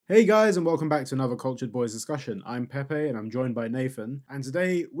Hey guys, and welcome back to another Cultured Boys discussion. I'm Pepe, and I'm joined by Nathan. And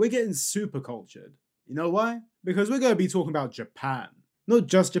today we're getting super cultured. You know why? Because we're going to be talking about Japan. Not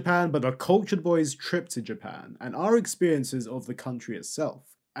just Japan, but the Cultured Boys' trip to Japan and our experiences of the country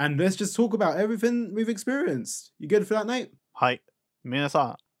itself. And let's just talk about everything we've experienced. You good for that, Nate? はい。皆さ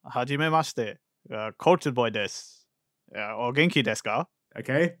ん、はじめまして。Cultured Boy です。お元気ですか?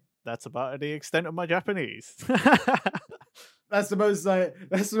 Okay. That's about the extent of my Japanese. That's the most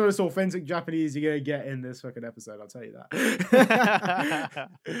authentic Japanese you're gonna get in this fucking episode, I'll tell you that.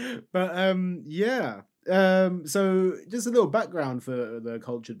 But yeah. So just a little background for the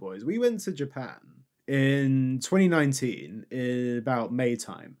Cultured Boys. We went to Japan in 2019 in about May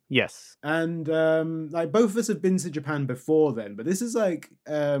time. Yes. And like both of us have been to Japan before then, but this is like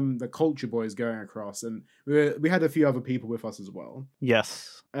the Culture Boys going across, and we had a few other people with us as well.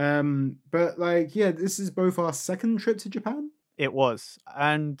 Yes. But like yeah, this is both our second trip to Japan. It was.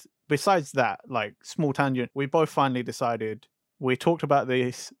 And besides that, like, small tangent, we both finally decided we talked about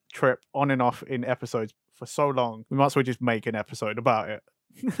this trip on and off in episodes for so long. We might as well just make an episode about it.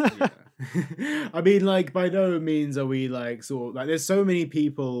 Yeah. I mean, like, by no means are we like sort of like there's so many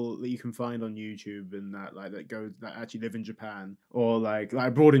people that you can find on YouTube and that like that actually live in Japan or like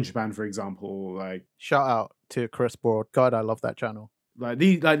abroad in Japan, for example. Like, shout out to Chris Broad. God, I love that channel. Like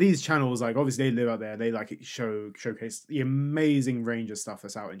these channels, like obviously they live out there. They like showcase the amazing range of stuff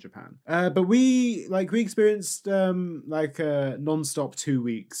that's out in Japan. But we experienced like a non-stop 2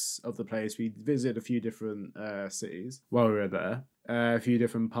 weeks of the place. We visited a few different cities while we were there. A few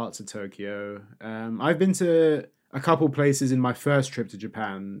different parts of Tokyo. I've been to a couple places in my first trip to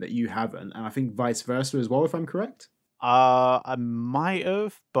Japan that you haven't, and I think vice versa as well, if I'm correct. I might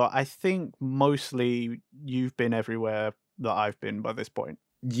have, but I think mostly you've been everywhere that I've been by this point.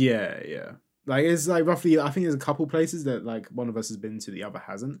 Yeah. Like it's like roughly, I think there's a couple places that like one of us has been to, the other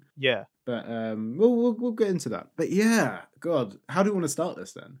hasn't. Yeah. But we'll get into that. But yeah, God, how do we want to start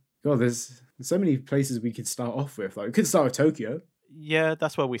this then? God, there's so many places we could start off with. Like we could start with Tokyo. Yeah,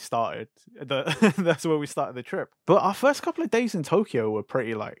 that's where we started. That's where we started the trip. But our first couple of days in Tokyo were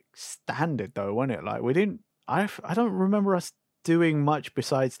pretty like standard though, weren't it? Like we didn't. I don't remember us doing much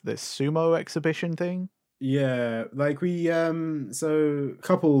besides the sumo exhibition thing. Yeah, like we so a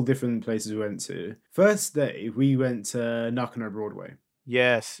couple different places we went to. First day we went to Nakano Broadway.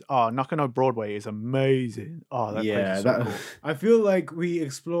 Yes. Oh, Nakano Broadway is amazing. Oh, that place is so cool. I feel like we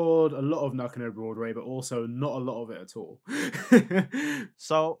explored a lot of Nakano Broadway, but also not a lot of it at all.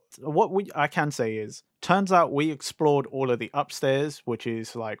 So what I can say is, turns out we explored all of the upstairs, which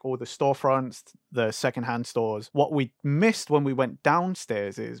is like all the storefronts, the secondhand stores. What we missed when we went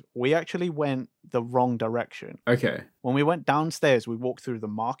downstairs is we actually went the wrong direction. Okay. When we went downstairs, we walked through the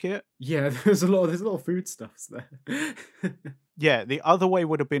market. Yeah, there's a lot of foodstuffs there. Yeah, the other way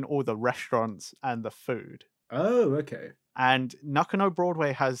would have been all the restaurants and the food. Oh, okay. And Nakano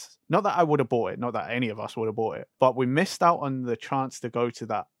Broadway has, not that I would have bought it, not that any of us would have bought it, but we missed out on the chance to go to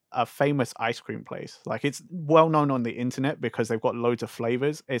that a famous ice cream place. Like it's well known on the internet because they've got loads of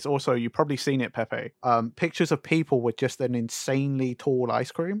flavors. It's also, you've probably seen it, Pepe. Pictures of people with just an insanely tall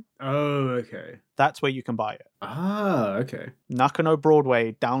ice cream. Oh, okay. That's where you can buy it. Ah, okay. Nakano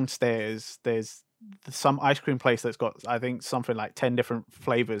Broadway, downstairs, there's some ice cream place that's got, I think, something like 10 different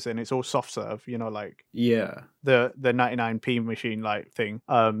flavors, and it's all soft serve, you know, like yeah, the 99p machine like thing,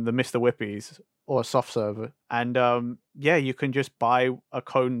 the Mr. Whippies or soft serve. And yeah, you can just buy a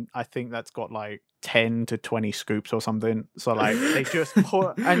cone, I think that's got like 10 to 20 scoops or something. So like they just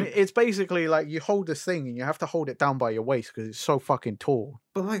put, and it's basically like you hold this thing and you have to hold it down by your waist because it's so fucking tall.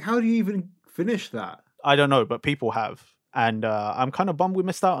 But like, how do you even finish that? I don't know, but people have. And I'm kind of bummed we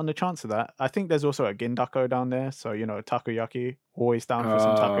missed out on the chance of that. I think there's also a Gindako down there. So, you know, takoyaki. Always down for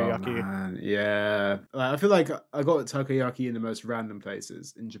some takoyaki. Man. Yeah. I feel like I got takoyaki in the most random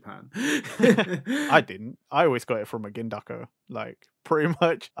places in Japan. I didn't. I always got it from a Gindako. Like, pretty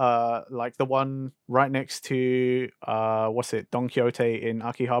much. Like the one right next to, Don Quixote in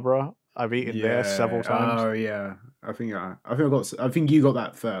Akihabara. I've eaten there several times. Oh yeah, I think you got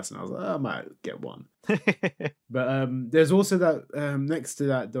that first, and I was like, I might get one. But there's also that next to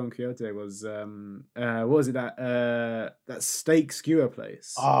that Don Quixote was what was it, that steak skewer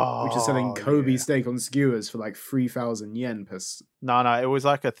place, which is selling Kobe steak on skewers for like 3,000 yen per. No, it was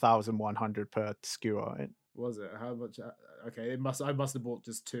like 1,100 per skewer. Was it? How much? Okay, I must have bought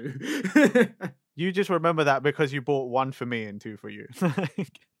just two. You just remember that because you bought one for me and two for you.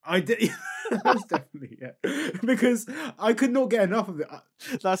 I did. That's definitely it. Because I could not get enough of it.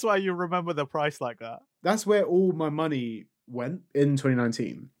 That's why you remember the price like that. That's where all my money went in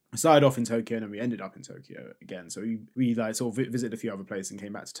 2019. started off in Tokyo and then we ended up in Tokyo again. So we like sort of visited a few other places and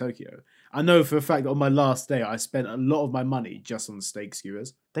came back to Tokyo. I know for a fact that on my last day, I spent a lot of my money just on steak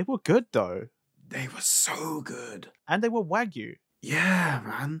skewers. They were good though. They were so good. And they were Wagyu. Yeah,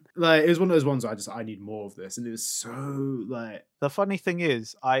 man. Like, it was one of those ones where I need more of this. And it was so, like... The funny thing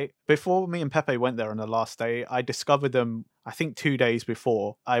is, before me and Pepe went there on the last day, I discovered them, I think 2 days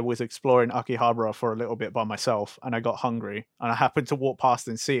before. I was exploring Akihabara for a little bit by myself, and I got hungry. And I happened to walk past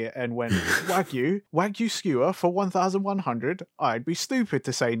and see it and went, Wagyu skewer for 1,100? I'd be stupid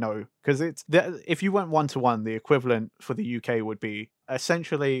to say no. Because if you went 1-to-1, the equivalent for the UK would be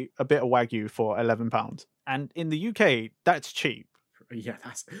essentially a bit of Wagyu for £11. And in the UK, that's cheap. Yeah,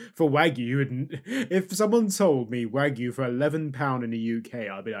 that's for Wagyu. You wouldn't. If someone told me Wagyu for £11 in the UK,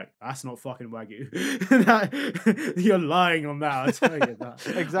 I'd be like, "That's not fucking Wagyu." You're lying on that. I'll tell you that.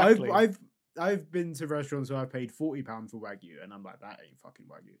 Exactly. I've been to restaurants where I paid £40 for Wagyu, and I'm like, that ain't fucking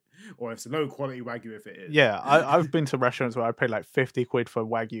Wagyu. Or it's a low quality Wagyu if it is. Yeah, I've been to restaurants where I paid like 50 quid for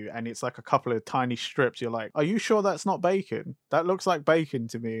Wagyu, and it's like a couple of tiny strips. You're like, are you sure that's not bacon? That looks like bacon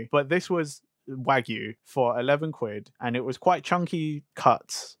to me. But this was Wagyu for 11 quid, and it was quite chunky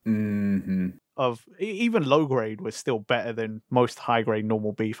cuts. Of even low grade was still better than most high grade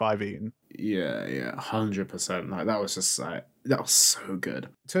normal beef I've eaten. Yeah, 100%. Like, that was just like, that was so good.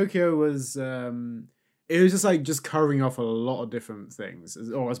 Tokyo was it was just like just covering off a lot of different things,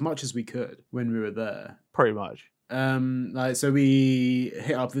 or as much as we could when we were there. Pretty much. Like, so we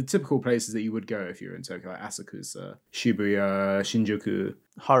hit up the typical places that you would go if you were in Tokyo, like Asakusa, Shibuya, Shinjuku,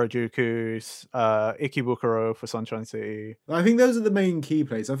 Harajuku, Ikebukuro for Sunshine City. I think those are the main key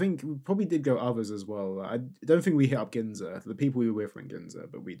places. I think we probably did go others as well. I don't think we hit up Ginza. The people we were with were in Ginza,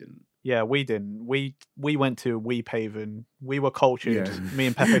 but we didn't. Yeah, we didn't. We went to Weep Haven. We were cultured. Yeah. Me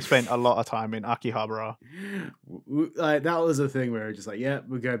and Pepe spent a lot of time in Akihabara. Like, that was a thing where we're just like, yeah,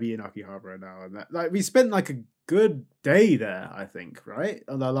 we're gonna be in Akihabara now, and that, like, we spent like a good day there, I think, right?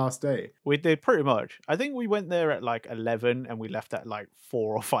 On our last day. We did pretty much. I think we went there at like 11 and we left at like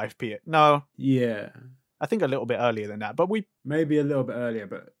 4 or 5 p.m. No. Yeah. I think a little bit earlier than that, but we maybe a little bit earlier,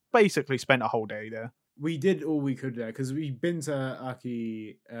 but basically spent a whole day there. We did all we could there because we've been to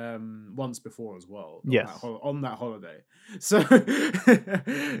Aki once before as well. Yes. On that holiday. So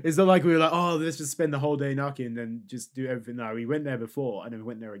it's not like we were like, oh, let's just spend the whole day in Aki and then just do everything. No, we went there before and then we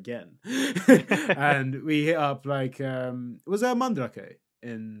went there again. And we hit up like, was there a Mandarake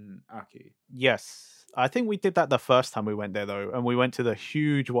in Aki? Yes. I think we did that the first time we went there though, and we went to the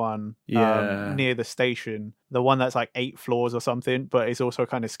huge one near the station, the one that's like 8 floors or something, but it's also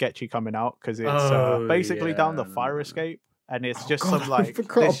kind of sketchy coming out because it's basically down the fire escape, and it's just some like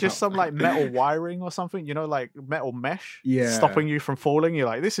there's just some like metal wiring or something, you know, like metal mesh stopping you from falling. You're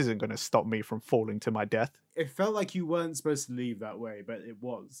like, this isn't going to stop me from falling to my death. It felt like you weren't supposed to leave that way, but it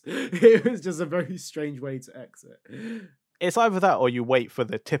was. It was just a very strange way to exit. It's either that or you wait for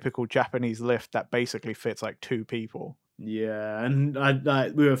the typical Japanese lift that basically fits like 2 people. Yeah, and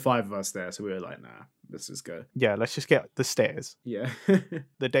we were 5 of us there, so we were like, nah, let's just go. Yeah, let's just get the stairs. Yeah.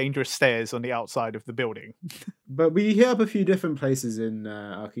 The dangerous stairs on the outside of the building. But we hit up a few different places in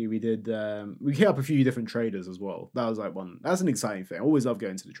Aki. We hit up a few different traders as well. That was like that's an exciting thing. I always love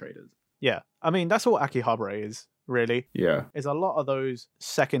going to the traders. Yeah, I mean, that's all Akihabara is, really. Yeah. There's a lot of those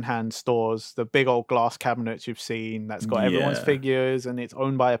secondhand stores, the big old glass cabinets you've seen that's got everyone's figures and it's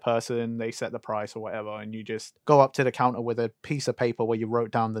owned by a person, they set the price or whatever, and you just go up to the counter with a piece of paper where you wrote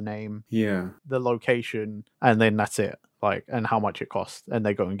down the name, the location, and then that's it. Like, and how much it costs, and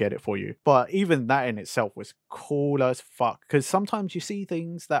they go and get it for you. But even that in itself was cool as fuck, because sometimes you see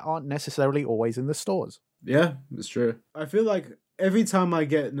things that aren't necessarily always in the stores. Yeah, it's true. I feel like every time I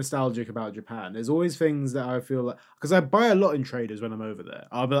get nostalgic about Japan, there's always things that I feel like, because I buy a lot in traders when I'm over there.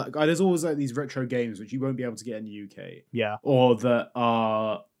 I'll be like, there's always like these retro games which you won't be able to get in the UK. Yeah. Or that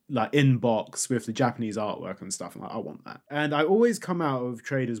are like in box with the Japanese artwork and stuff. I'm like, I want that. And I always come out of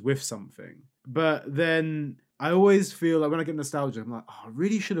traders with something. But then I always feel like when I get nostalgic, I'm like, oh, I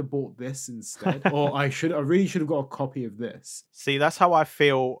really should have bought this instead. Or I really should have got a copy of this. See, that's how I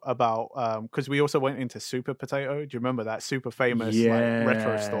feel about, because we also went into Super Potato. Do you remember that super famous like,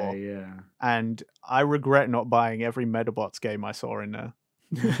 retro store? Yeah. And I regret not buying every Medabots game I saw in there.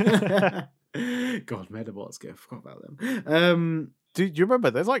 God, Medabots game, I forgot about them. Do you remember?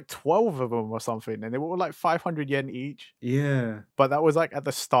 There's like 12 of them or something, and they were all like 500 yen each. Yeah. But that was like at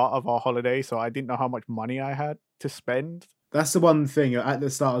the start of our holiday, so I didn't know how much money I had to spend. That's the one thing at the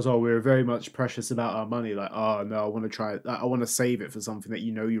start as well. We were very much precious about our money. Like, oh no, I want to try it. I want to save it for something that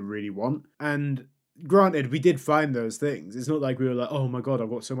you know you really want. And granted, we did find those things. It's not like we were like, oh my god, I've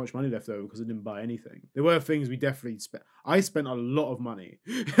got so much money left over because I didn't buy anything. There were things we definitely spent. I spent a lot of money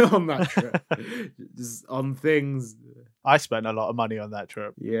on that trip, just on things. I spent a lot of money on that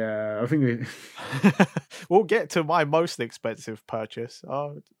trip. Yeah, I think we. We'll get to my most expensive purchase.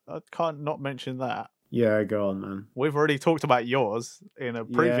 Oh, I can't not mention that. Yeah, go on, man. We've already talked about yours in a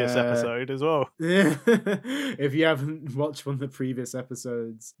previous episode as well. Yeah. If you haven't watched one of the previous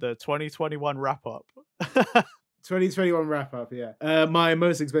episodes, the 2021 wrap up. 2021 wrap up, yeah. My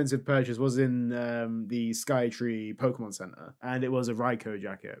most expensive purchase was in the Skytree Pokemon Center, and it was a Raikou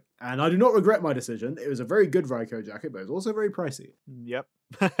jacket. And I do not regret my decision. It was a very good Raikou jacket, but it was also very pricey. Yep.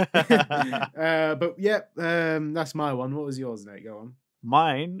 But yeah, that's my one. What was yours, Nate? Go on.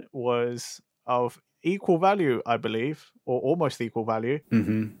 Mine was of equal value, I believe, or almost equal value.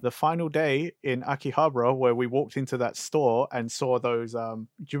 Mm-hmm. The final day in Akihabara, where we walked into that store and saw those. Do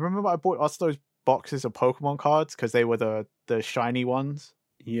you remember I bought us those boxes of Pokemon cards because they were the shiny ones?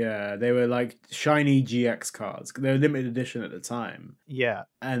 Yeah, they were like shiny GX cards. They were limited edition at the time. Yeah,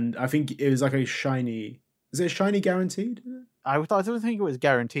 and I think it was like a shiny. Is it shiny guaranteed? I don't think it was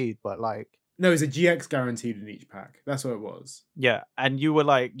guaranteed, but like. No, it's a GX guaranteed in each pack. That's what it was. Yeah, and you were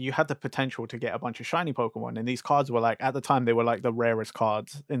like, you had the potential to get a bunch of shiny Pokemon, and these cards were like, at the time, they were like the rarest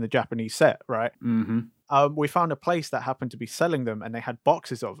cards in the Japanese set, right? Mm-hmm. We found a place that happened to be selling them, and they had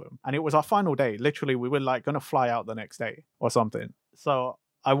boxes of them. And it was our final day. Literally, we were like going to fly out the next day or something. So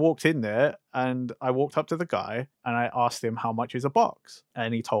I walked in there and I walked up to the guy and I asked him how much is a box.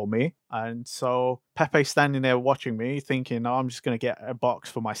 And he told me. And so Pepe's standing there watching me thinking, oh, I'm just going to get a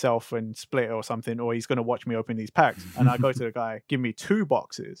box for myself and split it or something, or he's going to watch me open these packs. And I go to the guy, give me 2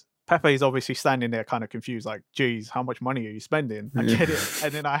 boxes. Pepe's obviously standing there kind of confused, like, geez, how much money are you spending? I get it.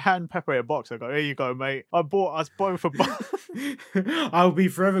 And then I hand Pepe a box. I go, here you go, mate. I bought us both a box. I'll be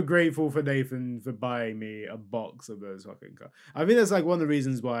forever grateful for Nathan for buying me a box of those fucking cards. I think that's like one of the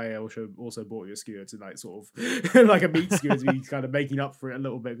reasons why I also bought you a skewer to like sort of like a meat skewer to be kind of making up for it a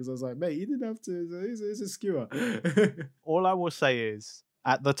little bit because I was like, mate, you didn't have to. It's a skewer. All I will say is,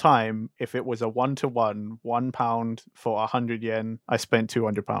 at the time, if it was a 1-to-1, £1 for 100 yen, I spent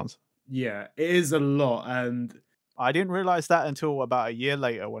 £200. Yeah, it is a lot, and I didn't realize that until about a year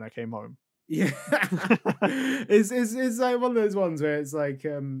later when I came home. Yeah, it's like one of those ones where it's like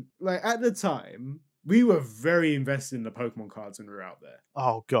at the time we were very invested in the Pokemon cards when we were out there.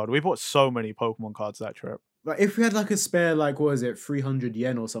 Oh god, we bought so many Pokemon cards that trip. Like if we had like a spare, like what was it, 300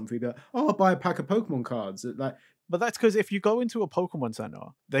 yen or something, we'd be like, oh, I'll buy a pack of Pokemon cards. Like. But that's because if you go into a Pokemon Center,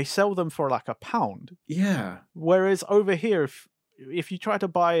 they sell them for like £1. Yeah. Whereas over here, if you try to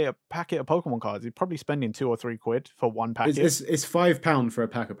buy a packet of Pokemon cards, you're probably spending £2 or £3 for one packet. It's £5 for a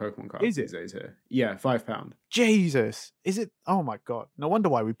pack of Pokemon cards. Is it? These days here. Yeah, £5. Jesus. Is it? Oh my god. No wonder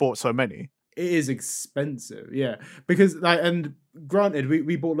why we bought so many. It is expensive, yeah. Because like, and granted,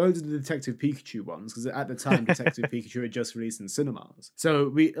 we bought loads of the Detective Pikachu ones because at the time Detective Pikachu had just released in cinemas.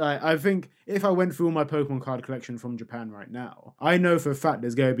 So I think if I went through all my Pokemon card collection from Japan right now, I know for a fact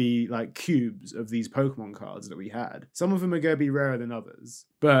there's going to be like cubes of these Pokemon cards that we had. Some of them are going to be rarer than others,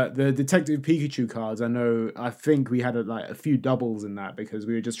 but the Detective Pikachu cards, I think we had a few doubles in that because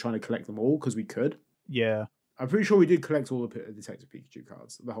we were just trying to collect them all because we could. Yeah. I'm pretty sure we did collect all the Detective Pikachu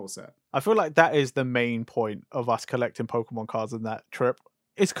cards, the whole set. I feel like that is the main point of us collecting Pokemon cards in that trip.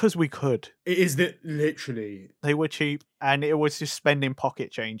 It's because we could. It is literally. They were cheap, and it was just spending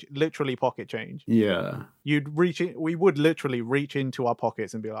pocket change, literally pocket change. Yeah. We would literally reach into our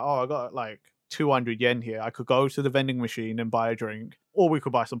pockets and be like, oh, I got like 200 yen here. I could go to the vending machine and buy a drink, or we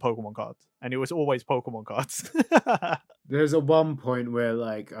could buy some Pokemon cards. And it was always Pokemon cards. There's a one point where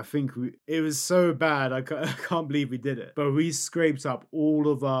like I think it was so bad I can't believe we did it, but we scraped up all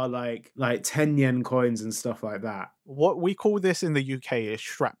of our like 10 yen coins and stuff like that. What we call this in the UK is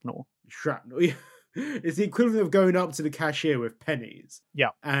shrapnel. It's the equivalent of going up to the cashier with pennies. Yeah.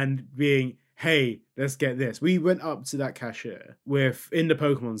 And being, hey, let's get this. We went up to that cashier in the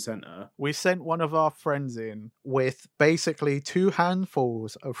Pokemon Center. We sent one of our friends in with basically 2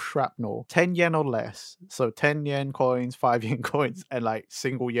 handfuls of shrapnel, 10 yen or less. So 10 yen coins, 5 yen coins, and like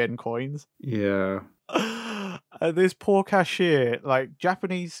single yen coins. Yeah. This poor cashier, like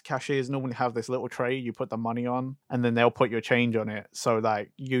Japanese cashiers normally have this little tray you put the money on, and then they'll put your change on it so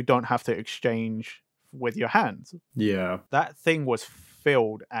like you don't have to exchange with your hands. Yeah. That thing was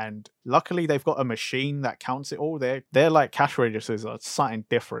filled, and luckily they've got a machine that counts it all. They're like cash registers are something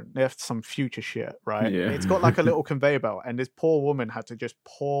different. They're some future shit, right? Yeah. It's got like a little conveyor belt, and this poor woman had to just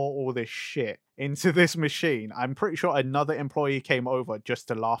pour all this shit into this machine. I'm pretty sure another employee came over just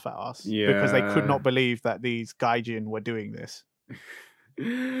to laugh at us because they could not believe that these gaijin were doing this.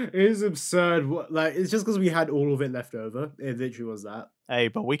 It is absurd. Like, it's just because we had all of it left over. It literally was that. Hey,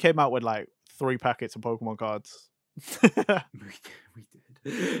 but we came out with like 3 packets of Pokemon cards. We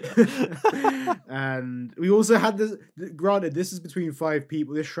did. And we also had this. Granted, this is between 5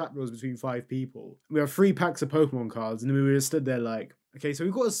 people. This shrapnel was between 5 people. We have 3 packs of Pokemon cards, and we were just stood there like, okay, so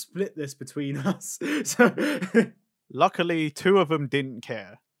we've got to split this between us. So Luckily, 2 of them didn't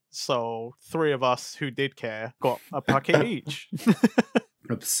care. So 3 of us who did care got a packet each.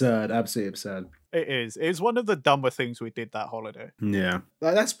 absurd, absolutely absurd. It is. It's one of the dumber things we did that holiday. Yeah,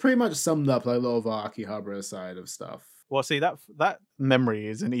 like, that's pretty much summed up like a lot of our Akihabara side of stuff. Well, see, that memory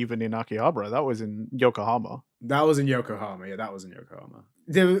isn't even in Akihabara. That was in Yokohama. That was in Yokohama. Yeah, that was in Yokohama.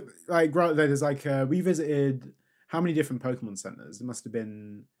 There's like we visited how many different Pokemon centers? It must have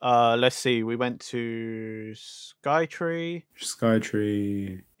been. Let's see. We went to Skytree,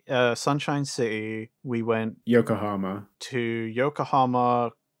 Sunshine City. We went Yokohama to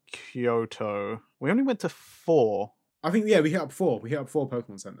Yokohama, Kyoto. We only went to 4. I think, yeah, we hit up 4. We hit up 4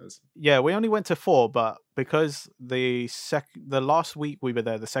 Pokemon centers. Yeah, we only went to 4, but because the last week we were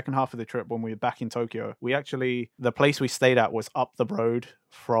there, the second half of the trip when we were back in Tokyo, the place we stayed at was up the road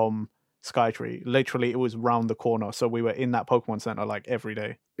from Skytree. Literally, it was round the corner, so we were in that Pokemon Center like every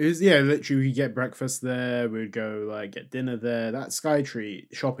day. It was, yeah, literally, we'd get breakfast there. We'd go like get dinner there. That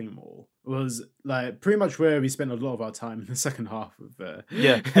Skytree shopping mall was like pretty much where we spent a lot of our time in the second half of.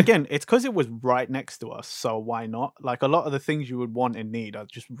 Yeah, again, it's because it was right next to us, so why not? Like a lot of the things you would want and need are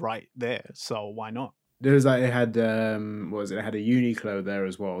just right there, so why not? There was like it had what was it? It had a Uniqlo there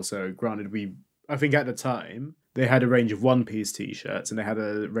as well. So granted, I think at the time they had a range of One Piece t-shirts and they had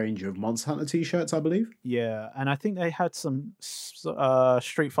a range of Monster Hunter t-shirts, I believe. Yeah, and I think they had some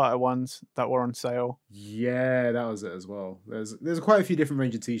Street Fighter ones that were on sale. Yeah, that was it as well. There's quite a few different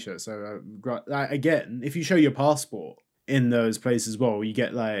range of t-shirts. So again, if you show your passport in those places as well, you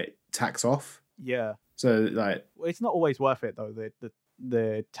get like tax off. Yeah. So like, it's not always worth it though.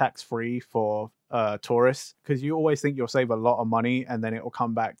 The tax free for tourists, because you always think you'll save a lot of money and then it will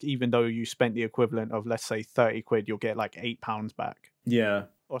come back, even though you spent the equivalent of, let's say, 30 quid, you'll get like £8 back. Yeah.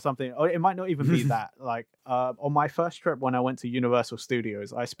 Or something. Or it might not even be that. Like on my first trip when I went to Universal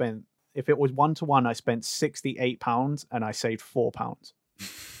Studios, I spent, if it was 1-to-1, I spent £68 and I saved £4.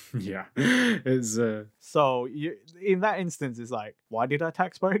 Yeah. It's so in that instance, it's like, why did I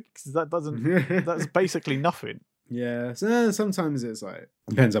tax break? Because that's basically nothing. Yeah, so sometimes it's like,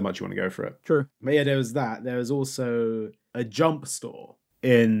 depends how much you want to go for it. True. But yeah, there was that. There was also a jump store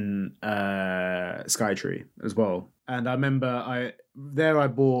in Skytree as well. And I remember I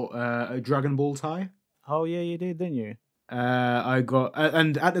bought a Dragon Ball tie. Oh yeah, you did, didn't you? I got,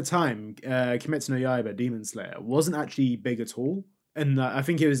 and at the time, Kimetsu no Yaiba, Demon Slayer, wasn't actually big at all. And I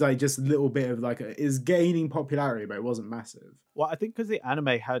think it was like just a little bit of like, is gaining popularity, but it wasn't massive. Well, I think because the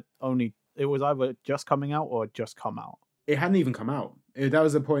anime had it was either just coming out or just come out. It hadn't even come out. That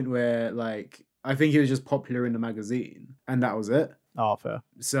was the point where, like, I think it was just popular in the magazine, and that was it. Oh, fair.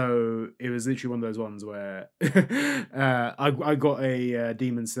 So it was literally one of those ones where I got a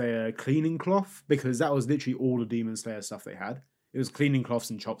Demon Slayer cleaning cloth, because that was literally all the Demon Slayer stuff they had. It was cleaning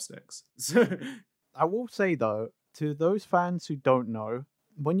cloths and chopsticks. So I will say, though, to those fans who don't know,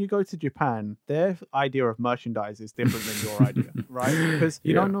 when you go to Japan, their idea of merchandise is different than your idea, right? Because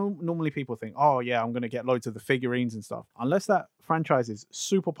you don't know, normally people think, oh yeah, I'm going to get loads of the figurines and stuff. Unless that franchise is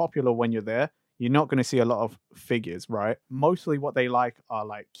super popular when you're there, you're not going to see a lot of figures, right? Mostly what they like are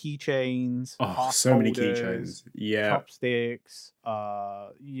like keychains. Oh, so many keychains. Yeah. Chopsticks,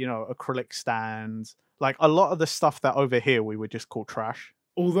 acrylic stands. Like a lot of the stuff that over here we would just call trash.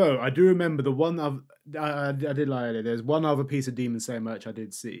 Although I do remember the one I did lie. There's one other piece of Demon Slayer merch I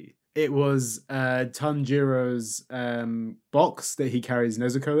did see. It was Tanjiro's box that he carries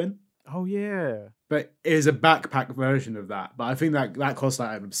Nezuko in. Oh yeah. But it is a backpack version of that. But I think that cost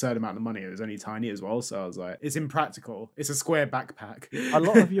like an absurd amount of money. It was only tiny as well. So I was like, it's impractical. It's a square backpack. A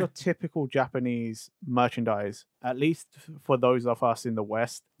lot of your typical Japanese merchandise, at least for those of us in the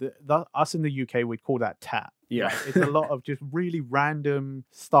West, us in the UK, we'd call that tat. Yeah. Like, it's a lot of just really random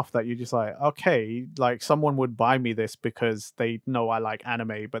stuff that you're just like, okay, like someone would buy me this because they know I like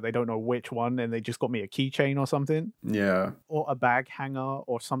anime, but they don't know which one, and they just got me a keychain or something. Yeah. Or a bag hanger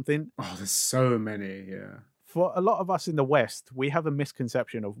or something. Oh, there's so many, yeah. For a lot of us in the West, we have a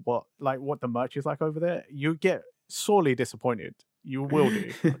misconception of what the merch is like over there. You get sorely disappointed. You will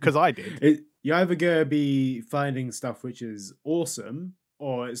do, because I did. You're either going to be finding stuff which is awesome,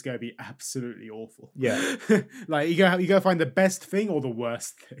 or it's going to be absolutely awful. Yeah. Like, you gotta find the best thing or the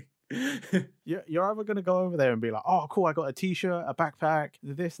worst thing. You're either going to go over there and be like, oh, cool, I got a t-shirt, a backpack,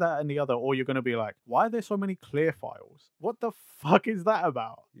 this, that, and the other. Or you're going to be like, why are there so many clear files? What the fuck is that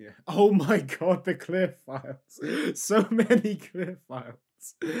about? Yeah. Oh my god, the clear files. So many clear files.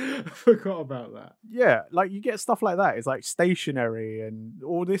 I forgot about that. Yeah, like you get stuff like that. It's like stationery and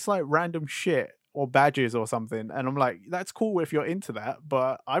all this like random shit or badges or something. And I'm like, that's cool if you're into that,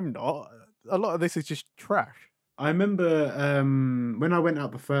 but I'm not. A lot of this is just trash. I remember when I went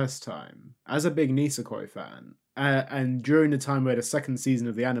out the first time, as a big Nisekoi fan, and during the time where the second season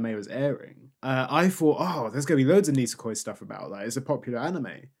of the anime was airing, I thought, oh, there's going to be loads of Nisekoi stuff about that. It's a popular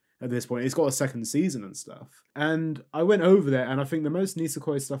anime at this point. It's got a second season and stuff. And I went over there, and I think the most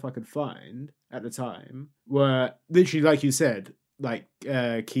Nisekoi stuff I could find at the time were literally, like you said, like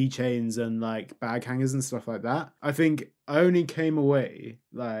keychains and like bag hangers and stuff like that. I think I only came away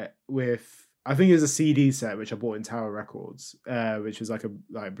like with, I think it was a CD set which I bought in Tower Records, which was like a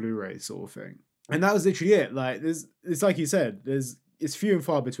Blu-ray sort of thing, and that was literally it. Like it's like you said, it's few and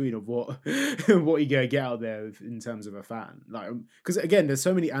far between of what what you gonna get out there in terms of a fan. Like, because again, there's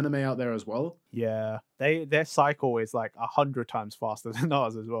so many anime out there as well. Yeah, their cycle is like 100 times faster than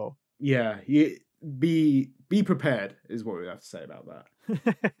ours as well. Yeah, you be prepared is what we have to say about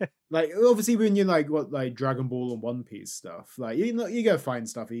that. Like, obviously when you're like Dragon Ball and One Piece stuff, like you go find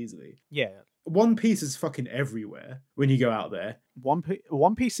stuff easily. Yeah, One Piece is fucking everywhere when you go out there.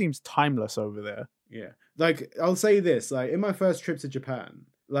 One Piece seems timeless over there. Yeah, like I'll say this, like in my first trip to Japan,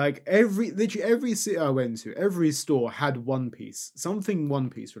 like literally every city I went to, every store had One Piece, something One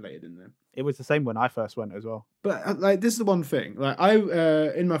Piece related in there. It was the same when I first went as well. But like, this is the one thing. Like I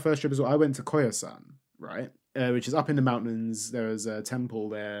in my first trip as well, I went to Koyasan, right, which is up in the mountains. There was a temple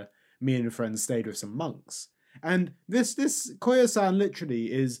there. Me and friends stayed with some monks, and this Koyasan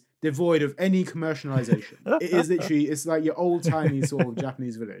literally is devoid of any commercialization. It is literally, it's like your old timey sort of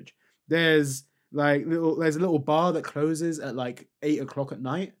Japanese village. There's a little bar that closes at like 8 o'clock at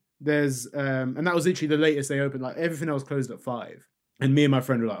night. There's and that was literally the latest they opened. Like everything else closed at 5. And me and my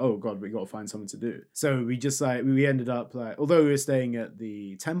friend were like, oh god, we got to find something to do. So we just like, we ended up like, although we were staying at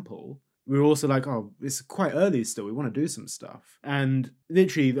the temple, we were also like, oh, it's quite early still. We want to do some stuff. And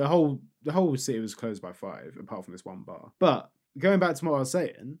literally the whole city was closed by 5, apart from this one bar. But going back to what I was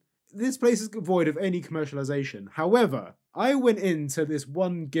saying, this place is void of any commercialization. However, I went into this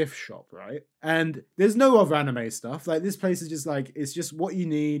one gift shop, right? And there's no other anime stuff. Like, this place is just like, it's just what you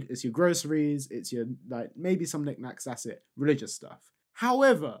need. It's your groceries. It's your, like, maybe some knickknacks. That's it. Religious stuff.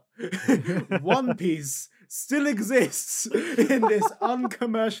 However, One Piece still exists in this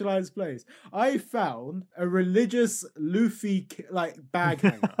uncommercialized place. I found a religious Luffy like bag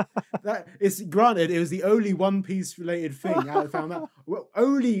hanger. That is, granted, it was the only One Piece related thing I found out. Well,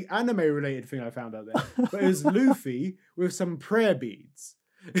 only anime related thing I found out there. But it was Luffy with some prayer beads.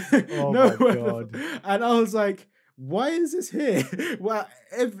 Oh my god! And I was like, why is this here? Well,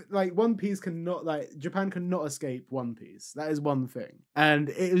 if like One Piece cannot, like Japan cannot escape One Piece. That is one thing, and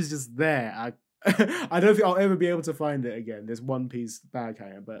it was just there. I don't think I'll ever be able to find it again. This One Piece bag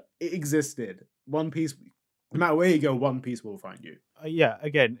hanger, but it existed. One Piece, no matter where you go, One Piece will find you. Yeah,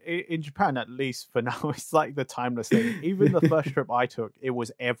 again, in Japan, at least for now, it's like the timeless thing. Even the first trip I took, it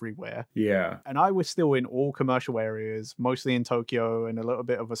was everywhere. Yeah. And I was still in all commercial areas, mostly in Tokyo and a little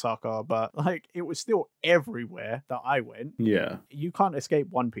bit of Osaka, but like it was still everywhere that I went. Yeah. You can't escape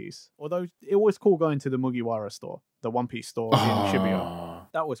One Piece. Although it was cool going to the Mugiwara store, the One Piece store in Shibuya.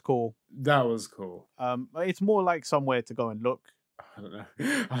 That was cool. That was cool. It's more like somewhere to go and look. I don't know.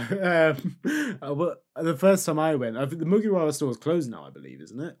 Well, the first time I went, the Mugiwara store is closed now, I believe,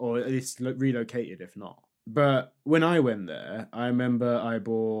 isn't it? Or it's relocated, if not. But when I went there, I remember I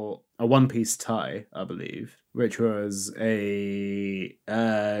bought a One Piece tie, I believe, which was a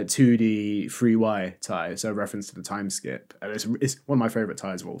 2D 3Y tie, so a reference to the time skip. And it's one of my favorite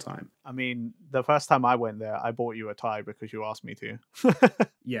ties of all time. I mean, the first time I went there, I bought you a tie because you asked me to.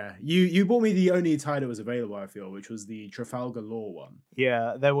 Yeah, you bought me the only tie that was available, I feel, which was the Trafalgar Law one.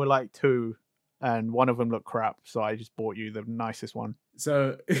 Yeah, there were like 2, and one of them looked crap, so I just bought you the nicest one.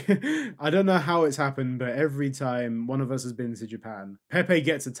 So, I don't know how it's happened, but every time one of us has been to Japan, Pepe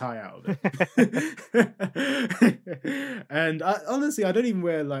gets a tie out of it. And honestly, I don't even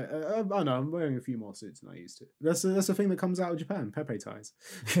wear, like, I don't know, I'm wearing a few more suits than I used to. That's a thing that comes out of Japan, Pepe ties.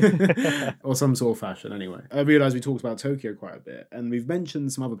 Or some sort of fashion, anyway. I realised we talked about Tokyo quite a bit, and we've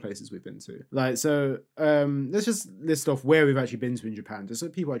mentioned some other places we've been to. Like, so, let's just list off where we've actually been to in Japan, just so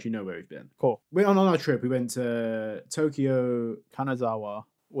people actually know where we've been. Cool. On our trip, we went to Tokyo, Kanazawa,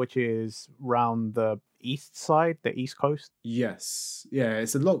 which is round the east side, the east coast. Yes, yeah,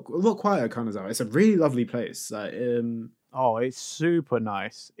 it's a lot quieter, Kanazawa. It's a really lovely place. Like, Oh, it's super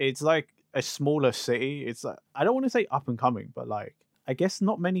nice. It's like a smaller city. It's like, I don't want to say up and coming, but like I guess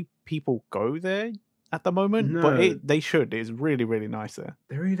not many people go there at the moment, but No, they should. It's really, really nice there.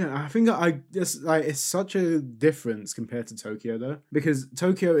 they really don't. I think I just like it's such a difference compared to Tokyo though, because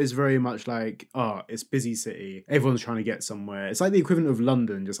Tokyo is very much like, oh, it's busy city. Everyone's trying to get somewhere. It's like the equivalent of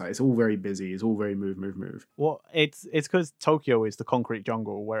London, just like it's all very busy. It's all very move, move, move. Well, it's because Tokyo is the concrete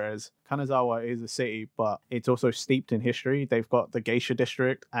jungle, whereas Kanazawa is a city, but it's also steeped in history. They've got the Geisha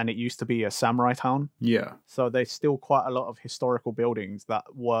district, and it used to be a samurai town. Yeah. So there's still quite a lot of historical buildings that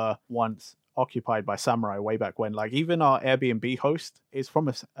were once occupied by samurai way back when. Like even our Airbnb host is from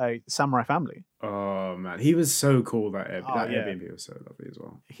a samurai family. Oh man, he was so cool. That Oh, yeah. Airbnb was so lovely as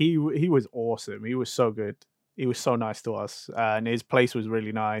well. He was awesome. He was so good. He was so nice to us, and his place was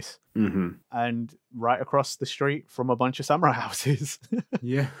really nice. Mm-hmm. And right across the street from a bunch of samurai houses.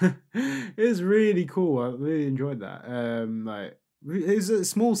 Yeah, it was really cool. I really enjoyed that. Like it was a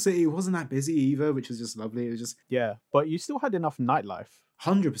small city. It wasn't that busy either, which was just lovely. It was just Yeah, but you still had enough nightlife.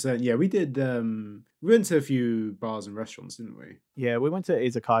 100%. Yeah, we did. We went to a few bars and restaurants, didn't we? Yeah, we went to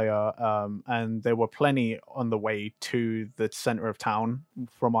Izakaya, and there were plenty on the way to the center of town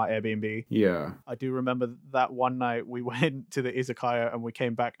from our Airbnb. Yeah. I do remember that one night we went to the Izakaya and we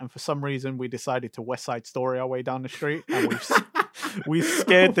came back, and for some reason we decided to West Side Story our way down the street, and we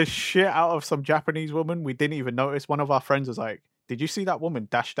scared the shit out of some Japanese woman. We didn't even notice. One of our friends was like, "Did you see that woman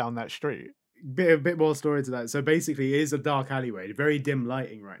dash down that street?" A bit more story to that. So basically, it is a dark alleyway, very dim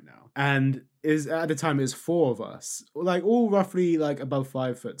lighting right now, and is at the time it was 4 of us, like all roughly like above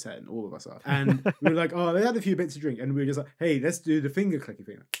 5'10", all of us are, and we were like, oh, they had a few bits to drink, and we were just like, hey, let's do the finger clicking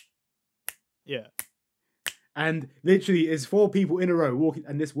thing. Yeah. And literally, it's 4 people in a row walking,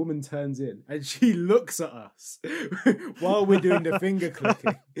 and this woman turns in, and she looks at us while we're doing the finger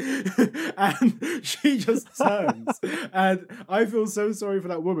clicking, and she just turns, and I feel so sorry for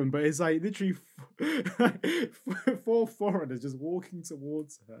that woman, but it's like literally 4 foreigners just walking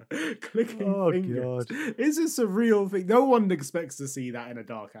towards her, clicking fingers. God. It's a surreal thing. No one expects to see that in a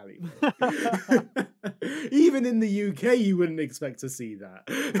dark alleyway. Even in the UK, you wouldn't expect to see that.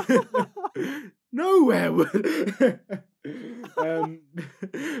 Nowhere would.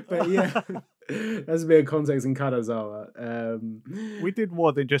 But yeah, that's a bit of context in Kanazawa. We did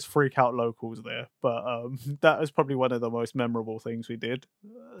more than just freak out locals there, but that was probably one of the most memorable things we did.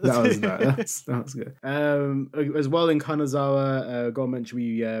 That was good. As well in Kanazawa, got to mention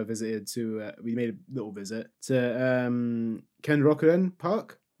we visited to. We made a little visit to Kenrokuren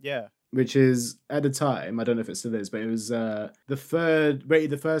Park. Yeah. Which is at the time, I don't know if it still is, but it was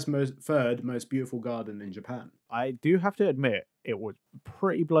rated the third most beautiful garden in Japan. I do have to admit, it was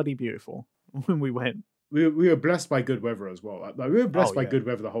pretty bloody beautiful when we went. We were blessed by good weather as well. Like we were blessed by yeah. good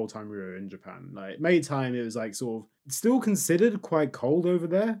weather the whole time we were in Japan. Like May time, it was like sort of still considered quite cold over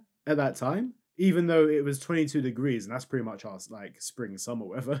there at that time, even though it was 22 degrees, and that's pretty much our like spring summer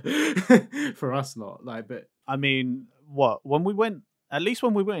weather for us lot. Like, but I mean, when we went. At least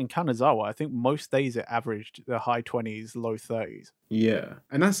when we were in Kanazawa, I think most days it averaged the high 20s, low 30s. Yeah.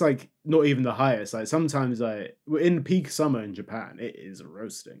 And that's like not even the highest. Like sometimes like we're in peak summer in Japan, it is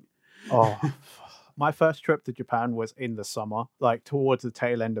roasting. Oh, my first trip to Japan was in the summer, like towards the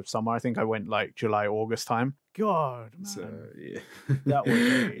tail end of summer. I think I went like July, August time. God, man. So, yeah. That was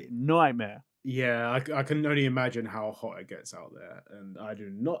a nightmare. Yeah, I can only imagine how hot it gets out there, and I do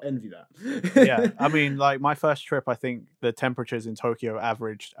not envy that. Yeah, I mean, like my first trip, I think the temperatures in Tokyo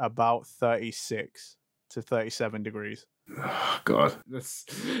averaged about 36 to 37 degrees. Oh, God, that's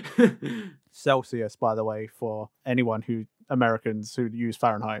Celsius, by the way, for Americans who use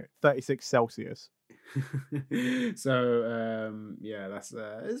Fahrenheit, 36 Celsius. So yeah, that's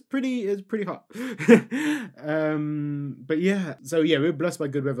it's pretty hot. But yeah, so yeah, we were blessed by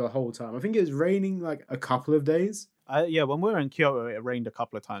good weather the whole time. I think it was raining like a couple of days. Yeah, when we were in Kyoto, it rained a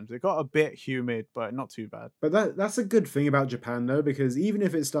couple of times. It got a bit humid, but not too bad. But that's a good thing about Japan though, because even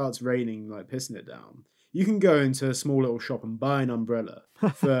if it starts raining, like pissing it down, you can go into a small little shop and buy an umbrella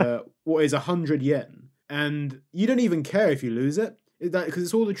for what is 100 yen, and you don't even care if you lose it, because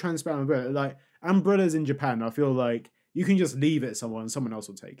it's all the transparent umbrella. Like umbrellas in Japan, I feel like you can just leave it somewhere and someone else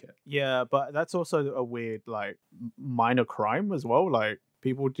will take it. Yeah, but that's also a weird like minor crime as well. Like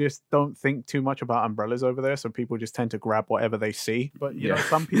people just don't think too much about umbrellas over there, so people just tend to grab whatever they see. But you know,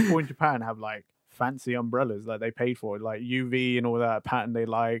 some people in Japan have like fancy umbrellas that they paid for, like UV and all that pattern they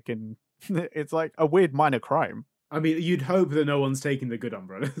like, and it's like a weird minor crime. I mean, you'd hope that no one's taking the good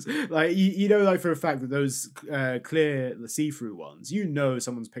umbrellas. Like, you know, like for a fact that those clear, the see-through ones, you know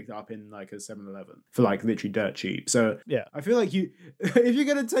someone's picked it up in like a 7-Eleven for like literally dirt cheap. So Yeah. I feel like if you're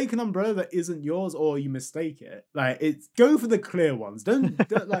going to take an umbrella that isn't yours or you mistake it, like, go for the clear ones. Don't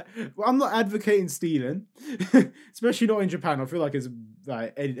like, well, I'm not advocating stealing, especially not in Japan. I feel like it's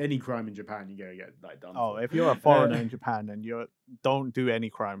like any crime in Japan, you're going to get like done. Oh, for. if you're a foreigner in Japan and don't do any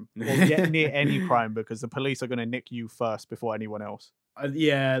crime or get near any crime, because the police are going to nick you first before anyone else.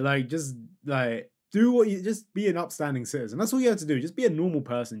 Yeah, like just like do what you just be an upstanding citizen. That's all you have to do. Just be a normal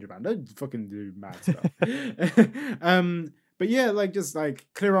person in Japan. Don't fucking do mad stuff. But yeah, like just like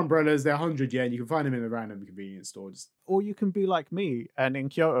clear umbrellas, they're 100 yen. You can find them in a random convenience store. Or you can be like me and in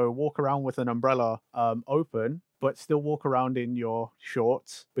Kyoto walk around with an umbrella open, but still walk around in your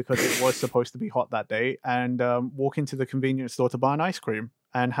shorts because it was supposed to be hot that day, and walk into the convenience store to buy an ice cream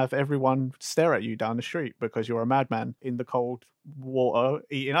and have everyone stare at you down the street because you're a madman in the cold water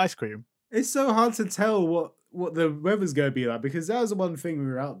eating ice cream. It's so hard to tell what the weather's going to be like, because that was the one thing we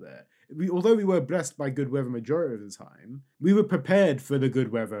were out there. Although we were blessed by good weather majority of the time, we were prepared for the good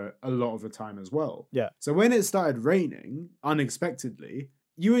weather a lot of the time as well. Yeah. So when it started raining unexpectedly,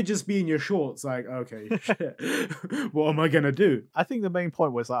 you would just be in your shorts like, okay, shit, what am I going to do? I think the main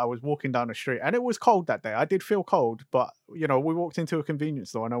point was that I was walking down the street and it was cold that day. I did feel cold, but, you know, we walked into a convenience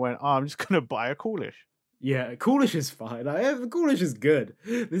store and I went, I'm just going to buy a Coolish. Yeah, Coolish is fine. Like, Coolish is good.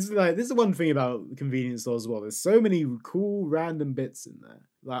 This is the one thing about convenience stores as well. There's so many cool random bits in there.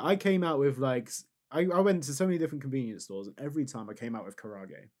 Like, I came out with like I went to so many different convenience stores, and every time I came out with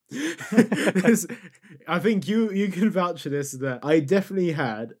karage. I think you can vouch for this, that I definitely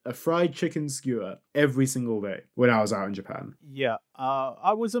had a fried chicken skewer every single day when I was out in Japan. Yeah,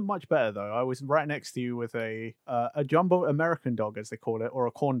 I wasn't much better though. I was right next to you with a jumbo American dog, as they call it, or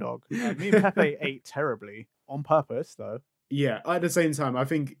a corn dog. Me and Pepe ate terribly on purpose, though. Yeah, at the same time, I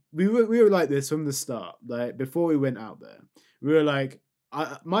think we were like this from the start. Like before we went out there, we were like,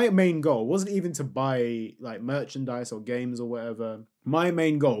 my main goal wasn't even to buy like merchandise or games or whatever. My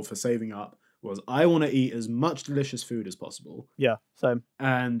main goal for saving up was I want to eat as much delicious food as possible. Yeah, same.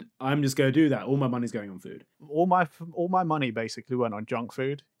 And I'm just going to do that. All my money's going on food. All my money basically went on junk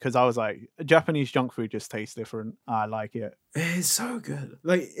food, because I was like, Japanese junk food just tastes different. I like it. It's so good.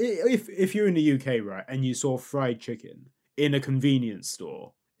 Like if you're in the UK, right, and you saw fried chicken in a convenience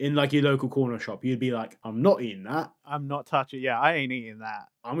store, in like your local corner shop, you'd be like, I'm not eating that. I'm not touching. Yeah, I ain't eating that.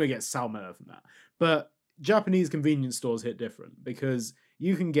 I'm going to get salmonella from that. But Japanese convenience stores hit different, because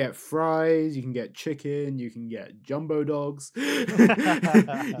you can get fries, you can get chicken, you can get jumbo dogs, you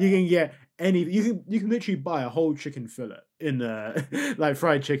can get you can literally buy a whole chicken fillet in like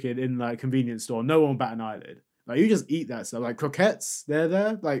fried chicken in like convenience store. No one will bat an eyelid. Like you just eat that stuff. Like croquettes, they're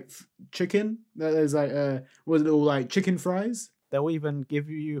there. Like chicken, there's like was it all like chicken fries? They'll even give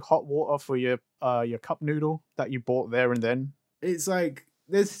you hot water for your cup noodle that you bought there and then. It's like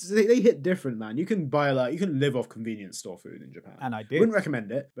they hit different, man. You can buy you can live off convenience store food in Japan. And I did. Wouldn't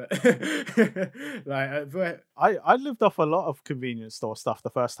recommend it, but I lived off a lot of convenience store stuff the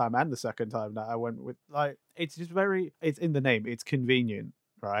first time and the second time that I went with. Like it's just it's in the name. It's convenient.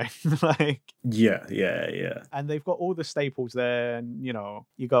 Right? Like yeah. And they've got all the staples there, and you know,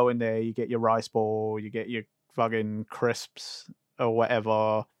 you go in there, you get your rice bowl, you get your fucking crisps or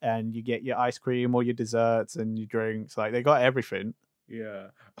whatever, and you get your ice cream or your desserts and your drinks. Like they got everything. Yeah.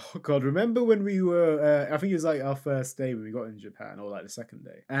 Oh god, remember when we were I think it was like our first day when we got in Japan, or like the second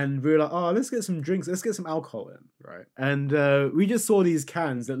day, and we were like, oh, let's get some drinks, let's get some alcohol in, right? And we just saw these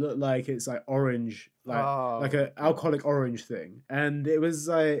cans that look like it's like orange, like an alcoholic orange thing, and it was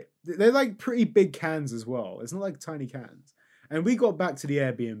like they're like pretty big cans as well. It's not like tiny cans. And we got back to the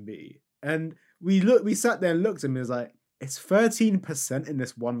Airbnb and we sat there and looked, and it was like, it's 13% in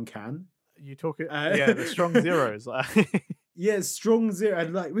this one can. You talking yeah, the strong zeros. Yeah, strong zero.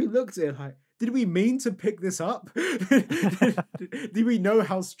 And like we looked at it like, did we mean to pick this up? Did we know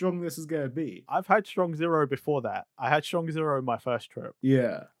how strong this was going to be? I've had strong zero before that. I had strong zero my first trip.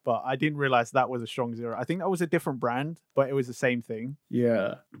 Yeah. But I didn't realize that was a strong zero. I think that was a different brand, but it was the same thing.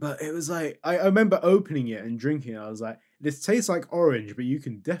 Yeah. But it was like, I remember opening it and drinking it. I was like, this tastes like orange, but you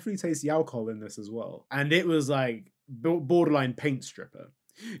can definitely taste the alcohol in this as well. And it was like borderline paint stripper.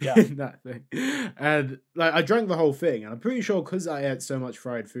 Yeah. That thing. And like I drank the whole thing, and I'm pretty sure because I ate so much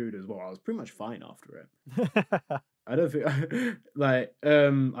fried food as well, I was pretty much fine after it. I don't think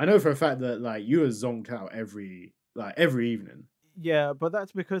I know for a fact that like you were zonked out every evening. Yeah, but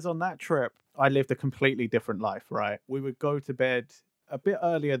that's because on that trip I lived a completely different life, right? We would go to bed a bit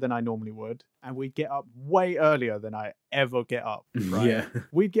earlier than I normally would, and we'd get up way earlier than I ever get up. Right? Yeah.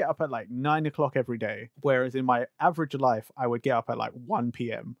 We'd get up at like 9 o'clock every day, whereas in my average life, I would get up at like 1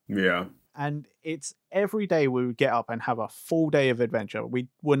 p.m. Yeah. And it's every day we would get up and have a full day of adventure. We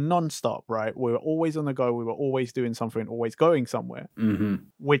were non-stop, right? We were always on the go. We were always doing something, always going somewhere,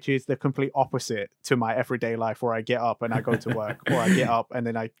 which is the complete opposite to my everyday life where I get up and I go to work, or I get up and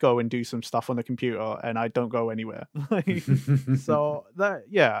then I go and do some stuff on the computer and I don't go anywhere. So that,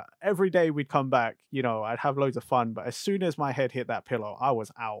 yeah, every day we'd come back, you know, I'd have loads of fun. But as soon as my head hit that pillow, I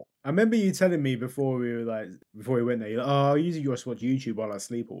was out. I remember you telling me before we went there, you're like, oh, I usually just watch YouTube while I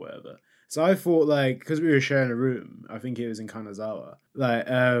sleep or whatever. So I thought, like, because we were sharing a room, I think it was in Kanazawa. Like,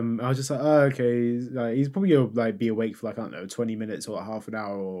 I was just like, oh, okay, he's probably gonna like be awake for like, I don't know, 20 minutes or half an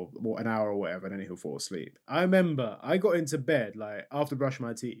hour or an hour or whatever, and then he'll fall asleep. I remember I got into bed like after brushing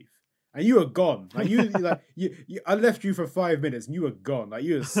my teeth. And you were gone. Like I left you for 5 minutes, and you were gone. Like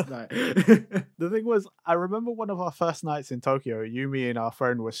you was like. The thing was, I remember one of our first nights in Tokyo. Me and our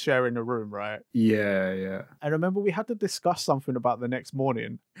friend was sharing a room, right? Yeah, yeah. I remember we had to discuss something about the next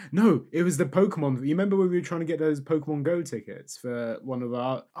morning. No, it was the Pokemon. You remember when we were trying to get those Pokemon Go tickets for one of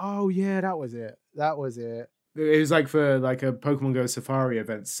our? Oh yeah, that was it. It was like for like a Pokemon Go Safari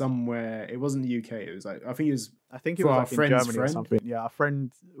event somewhere. It wasn't the UK. It was like I think it was like in Germany or something. Yeah,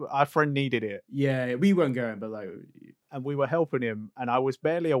 our friend needed it. Yeah, we weren't going, but like, and we were helping him, and I was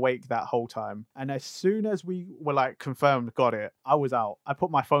barely awake that whole time. And as soon as we were like confirmed, got it, I was out. I put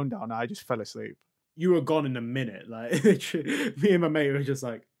my phone down and I just fell asleep. You were gone in a minute. Like me and my mate were just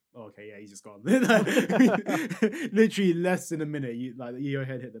like, oh, okay, yeah, he's just gone. Literally less than a minute. Your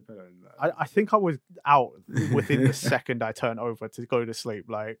head hit the pillow. I think I was out within the second I turned over to go to sleep.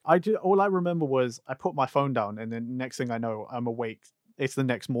 Like all I remember was I put my phone down, and then next thing I know, I'm awake. It's the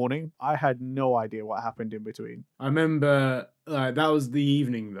next morning. I had no idea what happened in between. I remember that was the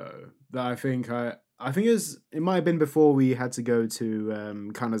evening though. That I think it might have been before we had to go to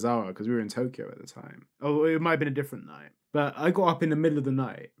Kanazawa because we were in Tokyo at the time. Oh, it might have been a different night. But I got up in the middle of the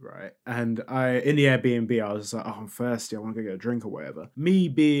night, right? And in the Airbnb, I was just like, oh, I'm thirsty. I want to go get a drink or whatever. Me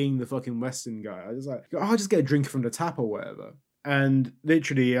being the fucking Western guy, I was like, oh, I'll just get a drink from the tap or whatever. And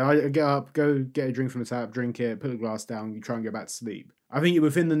literally, I get up, go get a drink from the tap, drink it, put the glass down, try and go back to sleep. I think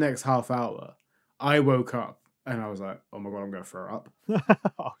within the next half hour, I woke up and I was like, oh my God, I'm going to throw up.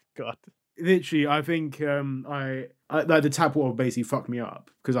 Oh, God. Literally, I think I like the tap water basically fucked me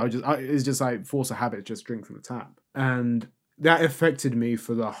up because it's just like force of habit, just drink from the tap. And that affected me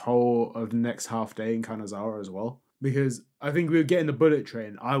for the whole of the next half day in Kanazawa as well. Because I think we were getting the bullet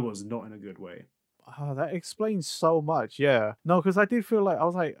train. I was not in a good way. Oh, that explains so much. Yeah. No, because I did feel like, I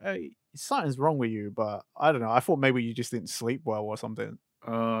was like, hey, something's wrong with you. But I don't know. I thought maybe you just didn't sleep well or something.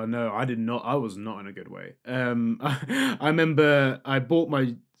 No, I did not. I was not in a good way. I remember I bought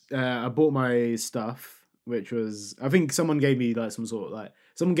my stuff, which was, I think someone gave me some sort of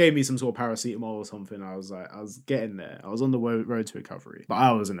paracetamol or something. I was getting there. I was on the road to recovery, but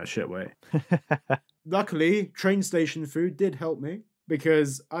I was in a shit way. Luckily, train station food did help me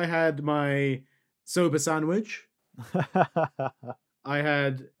because I had my soba sandwich. I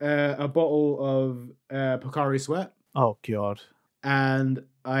had a bottle of Pocari Sweat. Oh, God. And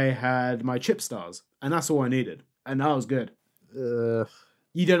I had my chip stars, and that's all I needed. And that was good.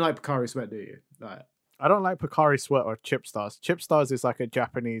 You don't like Pocari Sweat, do you? Like, I don't like Pocari Sweat or Chip Stars. Chip Stars is like a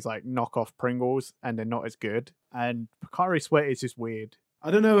Japanese like knockoff Pringles, and they're not as good. And Pocari Sweat is just weird.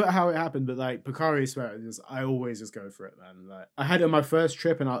 I don't know how it happened, but like Pocari Sweat, I always just go for it, man. Like I had it on my first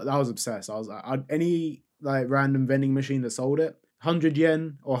trip, and I was obsessed. I was like, any like random vending machine that sold it, 100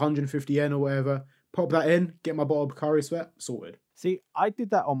 yen or 150 yen or whatever, pop that in, get my bottle of Pocari Sweat, sorted. See, I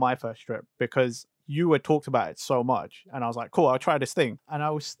did that on my first trip because you had talked about it so much, and I was like, cool, I'll try this thing. And I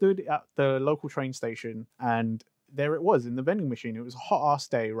was stood at the local train station, and there it was in the vending machine. It was a hot ass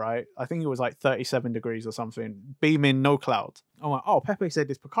day, right? I think it was like 37 degrees or something, beaming, no clouds. I'm like, oh, Pepe said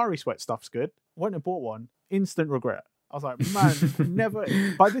this Pocari Sweat stuff's good. Went and bought one. Instant regret. I was like, man, never.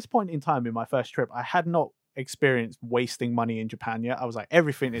 By this point in time in my first trip, I had not experienced wasting money in Japan yet. I was like,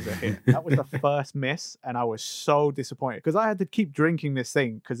 everything is a hit. That was the first miss, and I was so disappointed because I had to keep drinking this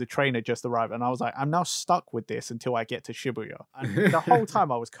thing because the train had just arrived, and I was like, I'm now stuck with this until I get to Shibuya. And the whole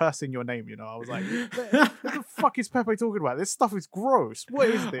time I was cursing your name, I was like, what the fuck is Pepe talking about? This stuff is gross. What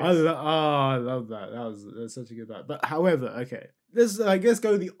is this? I love that. That's such a good vibe. But however, okay, let's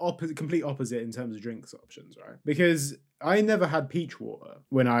go the complete opposite in terms of drinks options, right? Because I never had peach water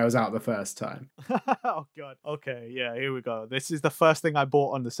when I was out the first time. Oh, God. Okay, yeah, here we go. This is the first thing I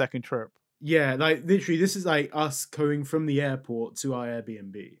bought on the second trip. Yeah, like literally, this is like us going from the airport to our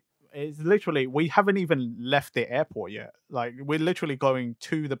Airbnb. It's literally, we haven't even left the airport yet. Like, we're literally going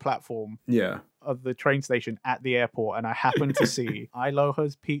to the platform Yeah. of the train station at the airport, and I happened to see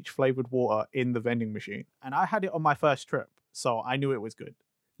Iloha's peach flavored water in the vending machine. And I had it on my first trip, so I knew it was good.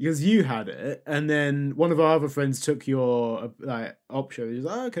 Because you had it, and then one of our other friends took your like option. He was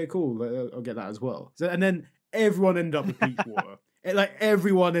like, oh, okay, cool, I'll get that as well. So, and then everyone ended up with peach water.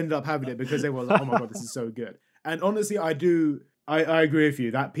 Everyone ended up having it because they were like, oh my god, this is so good. And honestly, I agree with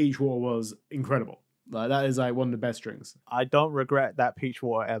you. That peach water was incredible. Like, that is like one of the best drinks. I don't regret that peach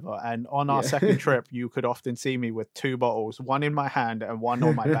water ever. And on our second trip, you could often see me with 2 bottles, one in my hand and one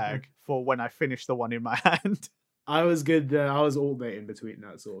on my bag for when I finished the one in my hand. I was good. I was alternating between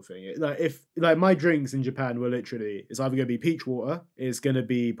that sort of thing. If my drinks in Japan were literally, it's either going to be peach water, it's going to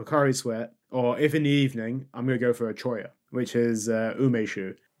be Pocari Sweat, or if in the evening, I'm going to go for a choya, which is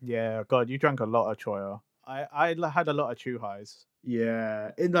umeshu. Yeah, God, you drank a lot of choya. I had a lot of chuhais.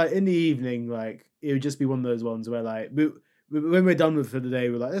 Yeah, in the evening, like, it would just be one of those ones where like when we're done with for the day,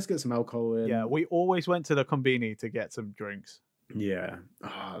 we're like, let's get some alcohol in. Yeah, we always went to the konbini to get some drinks. Yeah,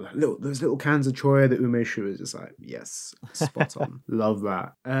 those little cans of choya, the umeshu is just like, yes, spot on. Love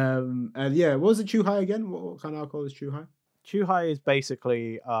that. And yeah, what was the chuhai again? What kind of alcohol is chuhai? Chuhai is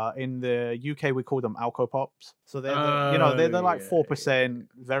basically in the UK we call them alco pops. So they're they're like 4%,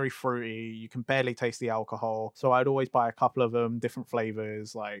 very fruity. You can barely taste the alcohol. So I'd always buy a couple of them, different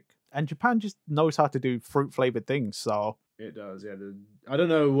flavors. And Japan just knows how to do fruit flavored things. So it does, yeah. I don't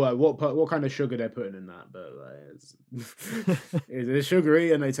know what kind of sugar they're putting in that, but like, it's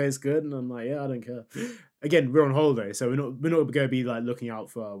sugary and they taste good, and I'm like, yeah, I don't care. Again, we're on holiday, so we're not going to be like looking out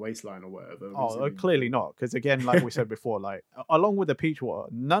for our waistline or whatever. Oh, clearly not, because again, like we said before, like along with the peach water,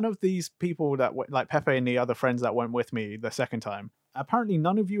 none of these people that like Pepe and the other friends that went with me the second time, apparently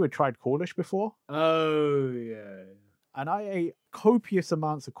none of you had tried Corlish before. Oh yeah. And I ate copious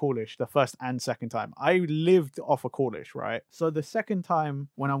amounts of Corlish the first and second time. I lived off of Corlish, right? So the second time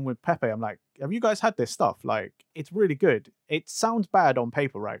when I'm with Pepe, I'm like, have you guys had this stuff? Like, it's really good. It sounds bad on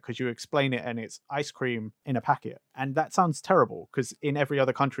paper, right? Because you explain it and it's ice cream in a packet. And that sounds terrible because in every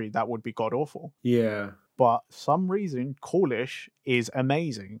other country, that would be god awful. Yeah. But some reason, Corlish is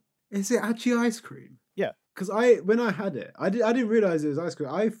amazing. Is it actually ice cream? Yeah. Because when I had it, I didn't realize it was ice cream.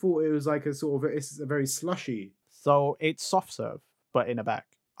 I thought it was like it's a very slushy. So it's soft serve, but in a bag.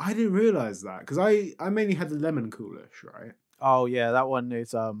 I didn't realize that because I mainly had the lemon Corlish, right? Oh yeah, that one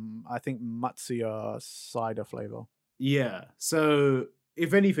is I think Matsuya cider flavor. Yeah. So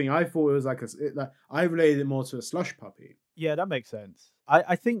if anything, I thought it was like I related it more to a slush puppy. Yeah, that makes sense.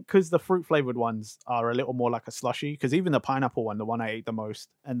 I think because the fruit flavored ones are a little more like a slushy. Because even the pineapple one, the one I ate the most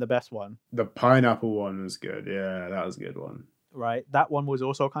and the best one, the pineapple one was good. Yeah, that was a good one. Right, that one was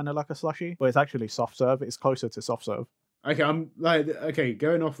also kind of like a slushy, but it's actually soft serve. It's closer to soft serve. Okay,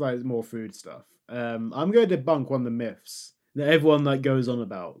 going off like more food stuff. I'm going to debunk one of the myths that everyone like goes on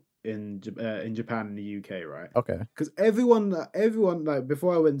about in Japan and the UK, right? Okay. Because everyone like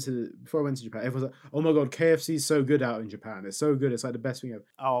before I went to Japan, everyone's like, oh my god, KFC is so good out in Japan. It's so good. It's like the best thing ever.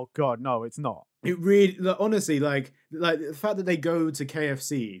 Oh god, no, it's not. It really, honestly, like the fact that they go to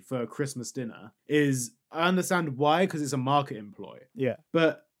KFC for a Christmas dinner is, I understand why, because it's a marketing ploy. Yeah.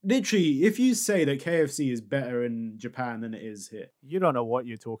 But literally, if you say that KFC is better in Japan than it is here, you don't know what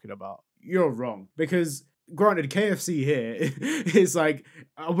you're talking about. You're wrong. Because granted, KFC here is like,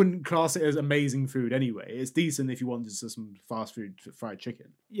 I wouldn't class it as amazing food anyway. It's decent if you want just some fast food fried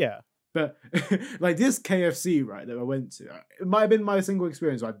chicken. Yeah. But like this KFC, right, that I went to, it might have been my single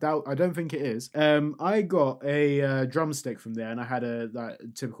experience. I don't think it is. I got a drumstick from there, and I had a like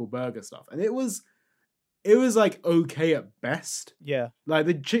typical burger stuff, and it was like okay at best. Yeah. Like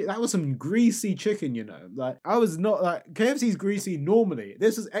that was some greasy chicken, you know. Like I was not like KFC's greasy normally.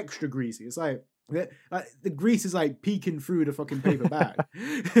 This is extra greasy. It's like the grease is like peeking through the fucking paper bag,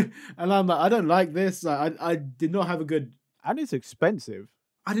 and I'm like, I don't like this. Like, I did not have a good. And it's expensive.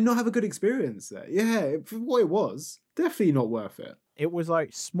 I did not have a good experience there. Yeah, for what it was, definitely not worth it. It was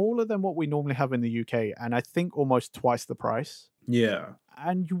like smaller than what we normally have in the UK, and I think almost twice the price. Yeah.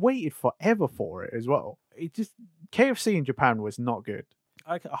 And you waited forever for it as well. It just, KFC in Japan was not good.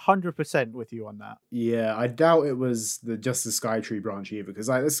 Like 100% with you on that. Yeah, I doubt it was just the Skytree branch either, because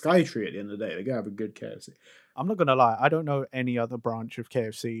like the Skytree at the end of the day, they're gonna have a good KFC. I'm not gonna lie, I don't know any other branch of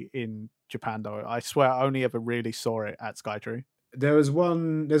KFC in Japan though. I swear I only ever really saw it at Skytree. There's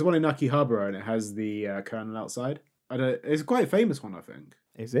one in Akihabara, and it has the kernel outside. It's quite a famous one, I think.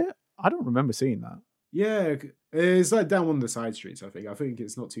 Is it? I don't remember seeing that. Yeah, it's like down one of the side streets. I think. I think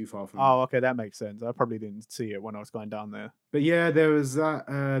it's not too far from. Oh, okay, that makes sense. I probably didn't see it when I was going down there. But yeah, there was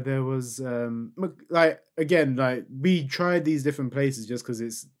that. There was like again, like we tried these different places just because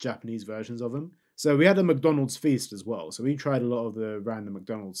it's Japanese versions of them. So we had a McDonald's feast as well. So we tried a lot of the random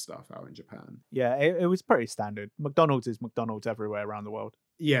McDonald's stuff out in Japan. Yeah, it was pretty standard. McDonald's is McDonald's everywhere around the world.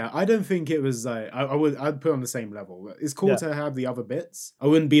 Yeah, I don't think it was like I'd put it on the same level. It's cool Yeah. to have the other bits. I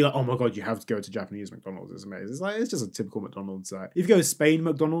wouldn't be like, oh my god, you have to go to Japanese McDonald's. It's amazing. It's like it's just a typical McDonald's. Like if you go to Spain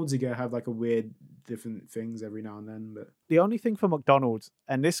McDonald's, you gotta have like a weird different things every now and then. But The only thing for McDonald's,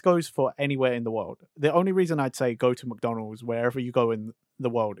 and this goes for anywhere in the world, the only reason I'd say go to McDonald's wherever you go in the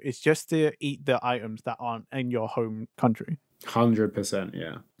world is just to eat the items that aren't in your home country. 100%,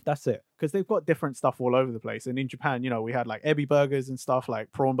 yeah. That's it. Because they've got different stuff all over the place. And in Japan, we had like ebi burgers and stuff,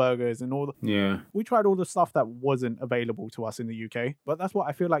 like prawn burgers and all the... Yeah. We tried all the stuff that wasn't available to us in the UK, but that's what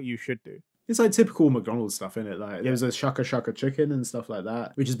I feel like you should do. It's like typical McDonald's stuff, isn't it? Like there's a shaka shaka chicken and stuff like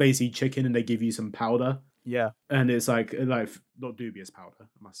that, which is basically chicken and they give you some powder. Yeah. And it's like not dubious powder, I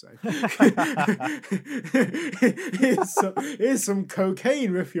must say. Here's some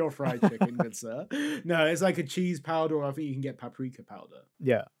cocaine with your fried chicken, good sir. No, it's like a cheese powder, or I think you can get paprika powder.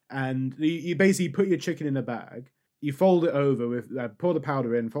 Yeah. And you basically put your chicken in a bag, you fold it over with, pour the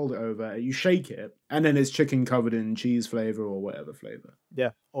powder in, fold it over, you shake it, and then it's chicken covered in cheese flavor or whatever flavor.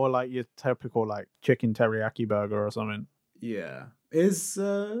 Yeah. Or like your typical like chicken teriyaki burger or something. Yeah. It's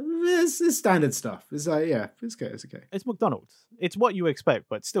standard stuff. It's like, yeah, it's okay. It's okay. It's McDonald's. It's what you expect,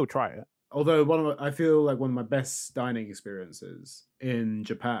 but still try it. Although I feel like one of my best dining experiences in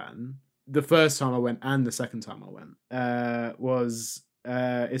Japan, the first time I went and the second time I went, was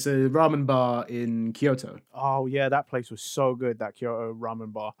it's a ramen bar in Kyoto. Oh yeah, that place was so good. That Kyoto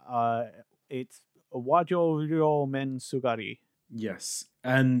ramen bar. It's Wajo Men Sugari. Yes,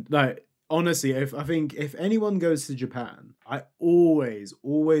 and like honestly, if anyone goes to Japan, I always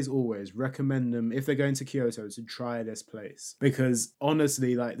recommend them if they're going to Kyoto to try this place, because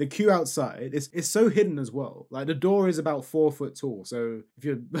honestly, like the queue outside, it's so hidden as well. Like the door is about 4 foot tall, so if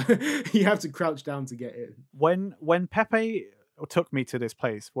you you have to crouch down to get in. When Pepe took me to this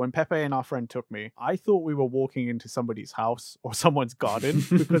place, when Pepe and our friend took me, I thought we were walking into somebody's house or someone's garden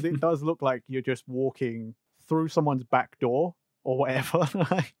because it does look like you're just walking through someone's back door or whatever.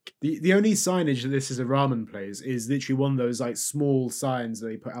 Like the only signage that this is a ramen place is literally one of those like small signs that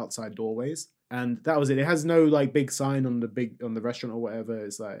they put outside doorways, and that was it. It has no like big sign on the restaurant or whatever.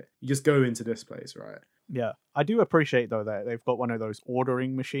 It's like you just go into this place, right? Yeah, I do appreciate though that they've got one of those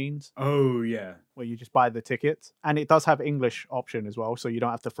ordering machines. Oh yeah, where you just buy the tickets, and it does have English option as well, so you don't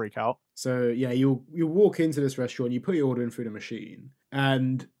have to freak out. So yeah, you walk into this restaurant, you put your order in through the machine,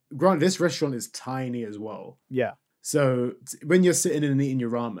 and granted, this restaurant is tiny as well. Yeah. So when you're sitting and eating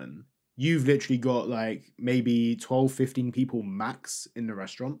your ramen, you've literally got like maybe 12, 15 people max in the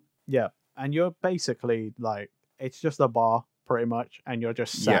restaurant. Yeah. And you're basically like, it's just a bar pretty much, and you're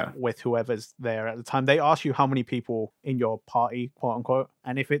just sat with whoever's there at the time. They ask you how many people in your party, quote unquote.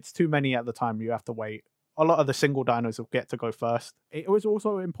 And if it's too many at the time, you have to wait. A lot of the single diners will get to go first. It was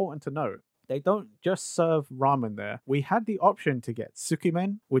also important to note, they don't just serve ramen there. We had the option to get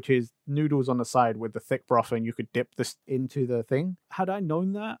sukimen, which is noodles on the side with the thick broth, and you could dip this into the thing. Had I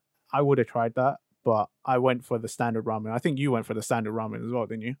known that, I would have tried that, but I went for the standard ramen. I think you went for the standard ramen as well,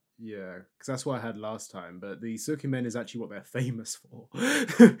 didn't you? Yeah, because that's what I had last time. But the sukimen is actually what they're famous for.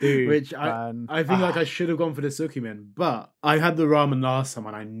 Dude, which I think like I should have gone for the sukimen. But I had the ramen last time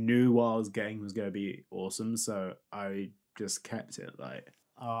and I knew what I was getting was going to be awesome. So I just kept it like...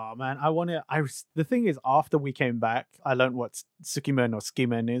 Oh man, the thing is, after we came back, I learned what sukimen or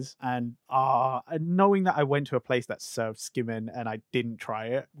skimen is, and knowing that I went to a place that served skimen and I didn't try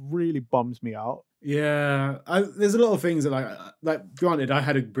it really bums me out. Yeah, there's a lot of things that like granted, I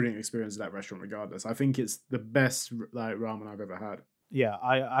had a brilliant experience at that restaurant regardless. I think it's the best like ramen I've ever had. Yeah,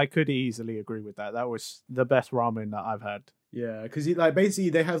 I could easily agree with that. That was the best ramen that I've had. Yeah, because like basically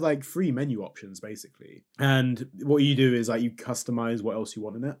they have like 3 menu options basically, and what you do is like you customize what else you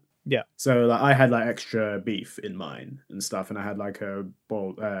want in it. Yeah. So like I had like extra beef in mine and stuff, and I had like a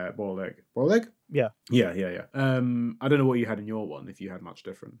boiled egg. Boiled egg? Yeah. Yeah. I don't know what you had in your one, if you had much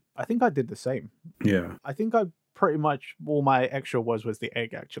different. I think I did the same. Yeah. I think I pretty much all my extra was the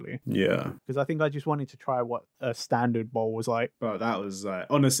egg actually. Yeah. Because I think I just wanted to try what a standard bowl was like. But that was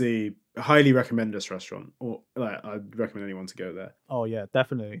honestly highly recommend this restaurant, or like I'd recommend anyone to go there. Oh yeah,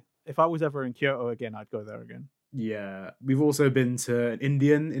 definitely. If I was ever in Kyoto again, I'd go there again. Yeah, we've also been to an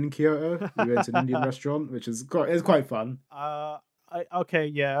Indian in Kyoto. We went to an Indian restaurant, which is quite fun. Okay,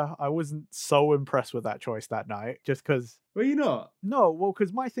 yeah, I wasn't so impressed with that choice that night, just because. Were you not? No, well,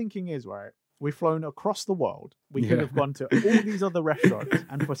 because my thinking is right. We've flown across the world. We could Yeah. have gone to all these other restaurants,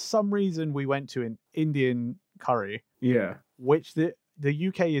 and for some reason we went to an Indian curry, Yeah. which the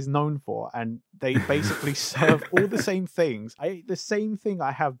UK is known for, and they basically serve all the same things. I ate the same thing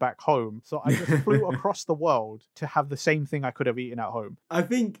I have back home, so I just flew across the world to have the same thing I could have eaten at home. I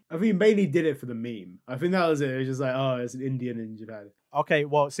think mainly did it for the meme. I think that was it. It was just like, oh, it's an Indian in Japan. Okay,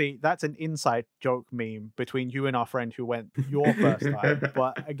 well, see, that's an inside joke meme between you and our friend who went your first time.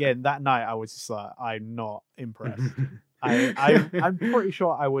 But again, that night I was just like, I'm not impressed. I'm pretty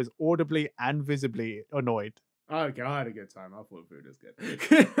sure I was audibly and visibly annoyed. Okay, I had a good time. I thought the food was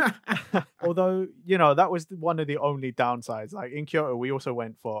good. Although, you know, that was one of the only downsides. Like in Kyoto, we also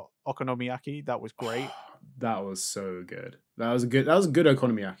went for okonomiyaki. That was great. That was so good. That was a good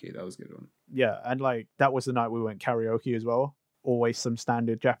okonomiyaki. That was a good one. Yeah, and like that was the night we went karaoke as well. Always some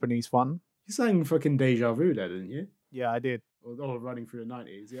standard Japanese fun. You sang fucking Deja Vu there, didn't you? Yeah, I did. Or running through the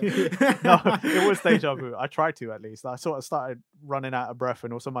 90s, yeah. No, it was Deja Vu. I tried to, at least. I sort of started running out of breath,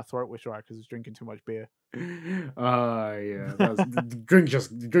 and also my throat was dry because I was drinking too much beer. Yeah. The drink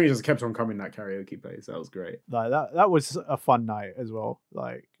just kept on coming, that karaoke place. That was great. Like that was a fun night as well.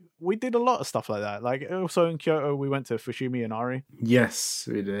 Like we did a lot of stuff like that. Like also in Kyoto, we went to Fushimi Inari. Yes,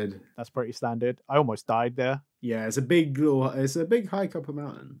 we did. That's pretty standard. I almost died there. Yeah, it's a big hike up a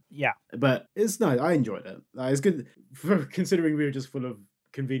mountain. Yeah, but it's nice. I enjoyed it. It's good considering we were just full of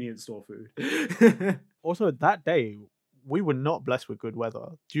convenience store food. Also, that day we were not blessed with good weather.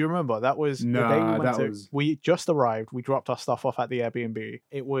 Do you remember? That was the day we went to. We just arrived. We dropped our stuff off at the Airbnb.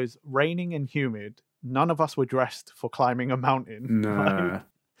 It was raining and humid. None of us were dressed for climbing a mountain. Nah.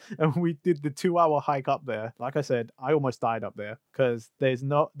 And we did the 2-hour hike up there. Like I said, I almost died up there because there's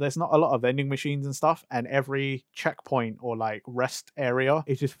not a lot of vending machines and stuff, and every checkpoint or like rest area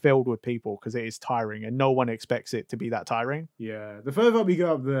is just filled with people because it is tiring, and no one expects it to be that tiring. Yeah, the further up you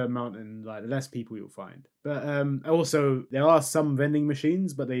go up the mountain, like the less people you'll find. But also there are some vending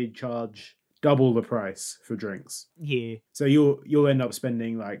machines, but they charge double the price for drinks. Yeah. So you'll end up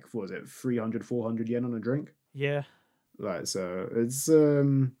spending like, what was it, 300, 400 yen on a drink? Yeah. Like, so it's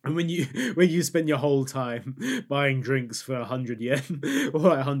and when you spend your whole time buying drinks for 100 yen or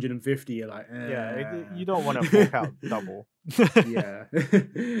like 150, you're like, you don't want to fork out double. Yeah.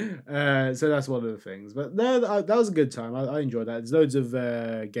 So that's one of the things. But no, that was a good time. I enjoyed that. There's loads of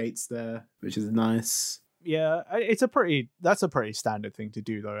gates there, which is nice. Yeah, that's a pretty standard thing to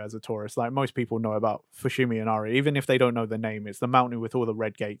do though as a tourist. Like most people know about Fushimi Inari, even if they don't know the name. It's the mountain with all the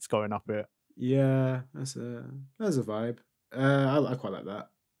red gates going up it. Yeah, that's a vibe. I quite like that.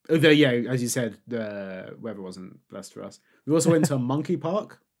 Although, yeah, as you said, the weather wasn't blessed for us. We also went to Monkey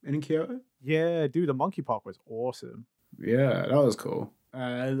Park in Kyoto. Yeah, dude, the Monkey Park was awesome. Yeah, that was cool.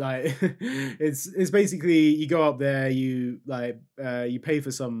 Like it's basically you go up there, you pay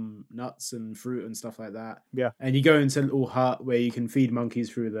for some nuts and fruit and stuff like that. Yeah, and you go into a little hut where you can feed monkeys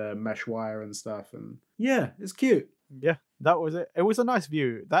through the mesh wire and stuff. And yeah, it's cute. Yeah, that was it. It was a nice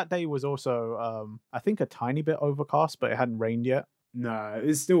view. That day was also, I think, a tiny bit overcast, but it hadn't rained yet. No,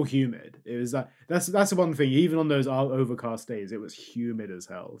 it's still humid. It was like that's the one thing. Even on those overcast days, it was humid as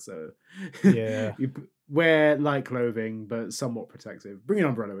hell. So yeah, you wear light clothing, but somewhat protective. Bring an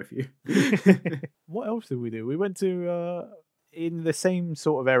umbrella with you. What else did we do? We went to in the same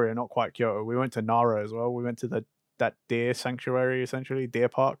sort of area, not quite Kyoto. We went to Nara as well. We went to that deer sanctuary, essentially deer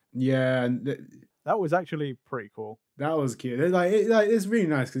park. Yeah, and that was actually pretty cool. That was cute. It's really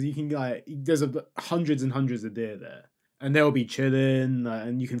nice because you can there's hundreds and hundreds of deer there, and they'll be chilling,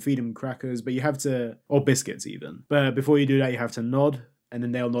 and you can feed them crackers, but you have to, or biscuits even. But before you do that, you have to nod, and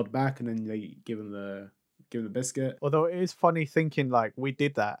then they'll nod back, and then they give them the biscuit. Although it is funny thinking like we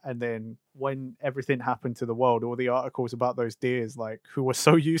did that, and then when everything happened to the world, all the articles about those deers, like who were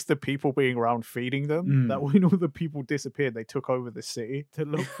so used to people being around feeding them, that when all the people disappeared, they took over the city to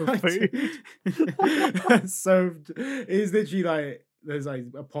look for food. So it's literally like there's like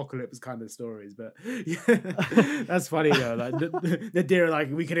apocalypse kind of stories, but yeah, that's funny though. Like the deer are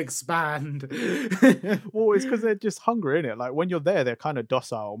like, we can expand. Well, it's because they're just hungry, innit? Like when you're there, they're kind of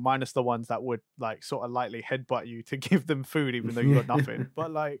docile, minus the ones that would like sort of lightly headbutt you to give them food, even though you got nothing.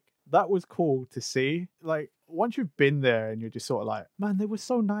 But like that was cool to see. Like once you've been there and you're just sort of like, man, they were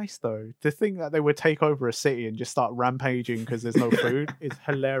so nice though. To think that they would take over a city and just start rampaging because there's no food is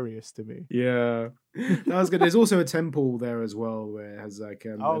hilarious to me. Yeah, that was good. There's also a temple there as well where it has like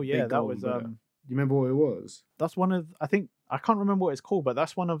oh yeah, that was you remember what it was? That's one of, I think, I can't remember what it's called, but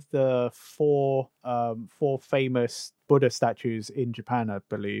that's one of the four famous Buddha statues in Japan, I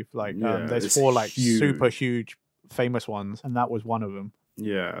believe. Like there's four like super huge famous ones, and that was one of them.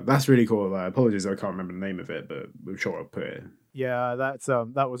 Yeah, that's really cool. Apologies, I can't remember the name of it, but we're sure I'll put it. Yeah, that's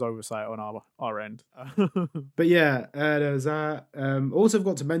that was oversight on our end. But yeah, there's that. Also,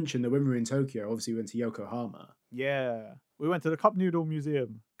 forgot to mention that when we were in Tokyo, obviously we went to Yokohama. Yeah, we went to the Cup Noodle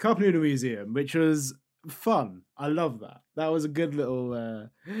Museum. Cup Noodle Museum, which was fun. I love that. That was a good little,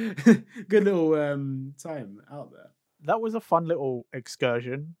 good little time out there. That was a fun little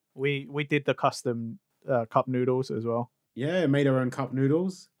excursion. We did the custom cup noodles as well. Yeah, made our own cup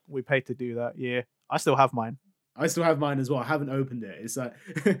noodles. We paid to do that. Yeah, I still have mine. I still have mine as well. I haven't opened it. It's like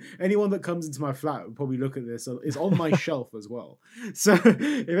anyone that comes into my flat will probably look at this. It's on my shelf as well. So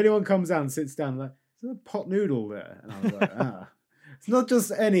if anyone comes down and sits down, like, there's a pot noodle there, and I was like, it's not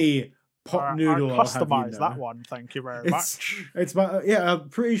just any pot noodle. I customized that one. Thank you very much. It's my, yeah. I'm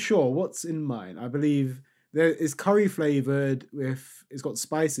pretty sure what's in mine. I believe there is curry flavored with. It's got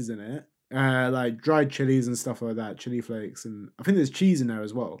spices in it. Like dried chilies and stuff like that, chili flakes, and I think there's cheese in there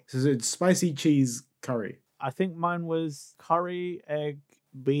as well. So it's spicy cheese curry. I think mine was curry, egg,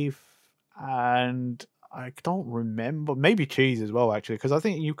 beef, and I don't remember. Maybe cheese as well, actually, because I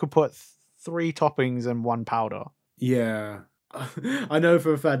think you could put 3 toppings and 1 powder. Yeah. I know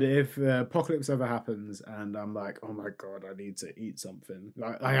for a fact that if apocalypse ever happens and I'm like, oh my god, I need to eat something,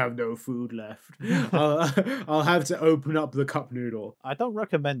 like I have no food left, I'll have to open up the cup noodle. I don't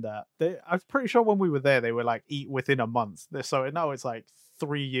recommend that. I'm pretty sure when we were there, they were like, eat within a month. So now it's like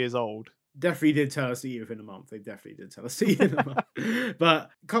 3 years old. Definitely did tell us to eat within a month. They definitely did tell us to eat in a month. But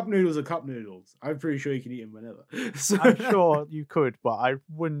cup noodles are cup noodles. I'm pretty sure you can eat them whenever. So... I'm sure you could, but I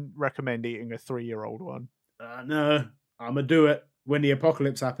wouldn't recommend eating a 3-year-old one. No. I'm gonna do it when the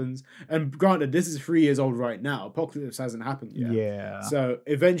apocalypse happens. And granted, this is 3 years old right now. Apocalypse hasn't happened yet. Yeah. So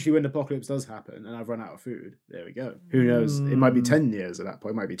eventually, when the apocalypse does happen, and I've run out of food, there we go. Who knows? It might be 10 years at that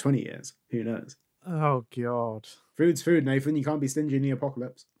point. It might be 20 years. Who knows? Oh god. Food's food, Nathan. You can't be stingy in the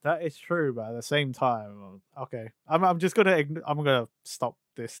apocalypse. That is true, but at the same time, okay. I'm just gonna stop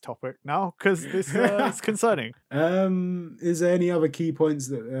this topic now because this is concerning. Is there any other key points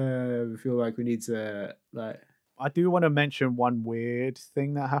that we feel like we need to like? I do want to mention one weird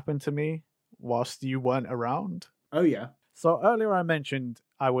thing that happened to me whilst you weren't around. Oh, yeah. So earlier I mentioned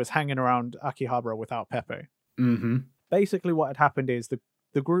I was hanging around Akihabara without Pepe. Mm-hmm. Basically what had happened is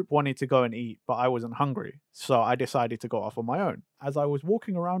the group wanted to go and eat, but I wasn't hungry. So I decided to go off on my own. As I was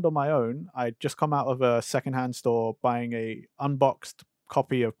walking around on my own, I'd just come out of a secondhand store buying a unboxed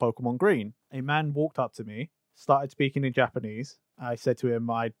copy of Pokemon Green. A man walked up to me, started speaking in Japanese. I said to him,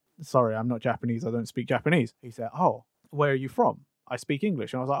 sorry, I'm not Japanese. I don't speak Japanese. He said, oh, where are you from? I speak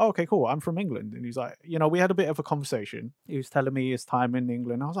English. And I was like, oh, okay, cool. I'm from England. And he's like, we had a bit of a conversation. He was telling me his time in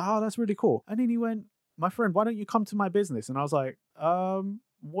England. I was like, oh, that's really cool. And then he went, my friend, why don't you come to my business? And I was like,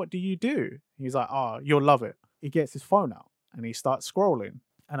 what do you do? He's like, oh, you'll love it. He gets his phone out and he starts scrolling.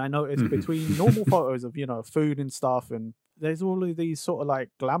 And I noticed between normal photos of, food and stuff, and there's all of these sort of like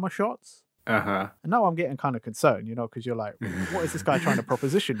glamour shots. Uh-huh. And now I'm getting kind of concerned, because you're like, what is this guy trying to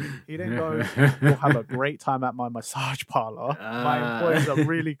proposition you? He then goes, you'll have a great time at my massage parlor. My employees are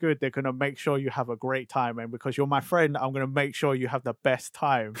really good. They're going to make sure you have a great time. And because you're my friend, I'm going to make sure you have the best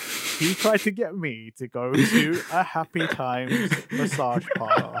time. He tried to get me to go to a Happy Times massage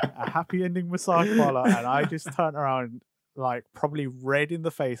parlor, a happy ending massage parlor. And I just turned around like probably red in the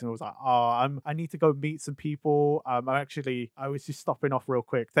face and was like, I need to go meet some people. I was just stopping off real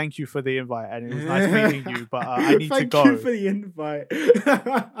quick. Thank you for the invite, and it was nice meeting you, but I need to go. Thank you for the invite.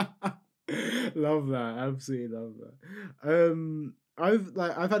 Love that. Absolutely love that.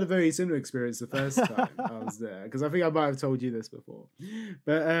 I've had a very similar experience the first time I was there, because I think I might have told you this before.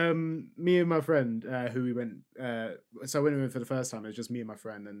 But me and my friend, who we went, so when we went for the first time, it was just me and my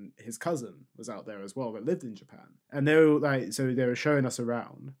friend, and his cousin was out there as well, that lived in Japan. And they were showing us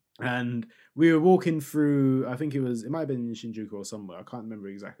around, and we were walking through, I think it might have been in Shinjuku or somewhere, I can't remember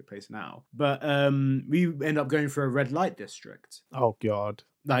the exact place now. But we ended up going through a red light district. Oh god.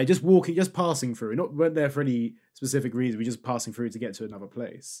 Like just passing through. Weren't there for any specific reason. We're just passing through to get to another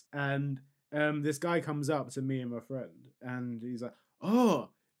place. And this guy comes up to me and my friend, and he's like, "Oh,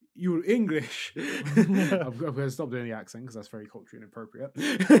 you're English." I'm going to stop doing the accent because that's very culturally inappropriate.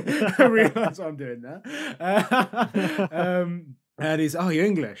 I realize what I'm doing there. And he's, "Oh, you're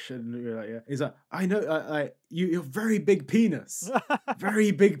English," and we're like, "Yeah." He's like, "I know, you're very big penis, very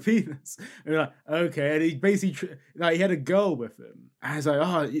big penis." And we're like, "Okay." And he basically, he had a girl with him, and he's like,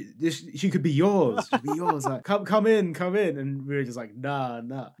 "Oh, she could be yours. She could be yours. Like, come in." And we were just like, nah.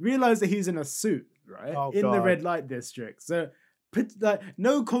 Realized that he's in a suit, right, in the red light district. So like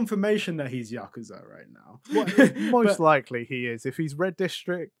no confirmation that he's Yakuza right now. Well, most likely he is. If he's Red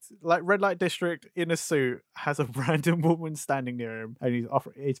District, like Red Light District in a suit, has a random woman standing near him, and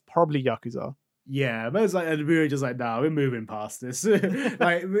it's probably Yakuza. Yeah, but it's like, and we were just like, nah, we're moving past this.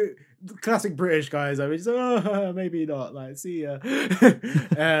 Like, classic British guys, I was just, oh, maybe not. Like, see ya. But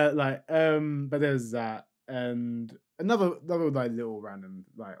there's that, and another like little random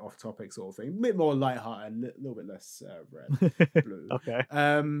like off topic sort of thing, a bit more lighthearted, a little bit less red, blue. Okay.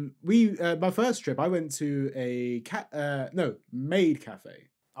 My first trip, I went to a maid cafe.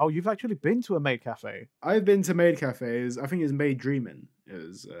 Oh, you've actually been to a maid cafe? I've been to maid cafes. I think it's Maid Dreamin'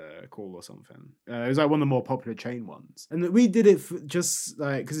 is called or something. It was like one of the more popular chain ones, and we did it just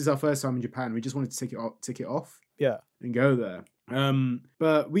like because it's our first time in Japan. We just wanted to tick it off, yeah, and go there.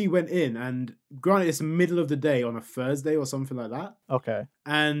 But we went in, and granted, it's the middle of the day on a Thursday or something like that. Okay,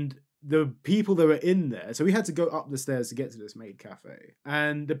 and the people that were in there, so we had to go up the stairs to get to this maid cafe,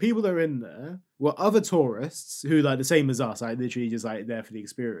 and the people that were in there were other tourists who like the same as us, like literally just like there for the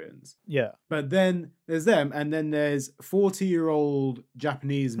experience. Yeah. But then there's them, and then there's 40-year-old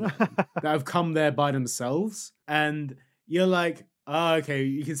Japanese men that have come there by themselves, and you're like, oh, okay,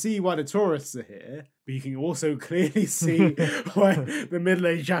 you can see why the tourists are here, but you can also clearly see why the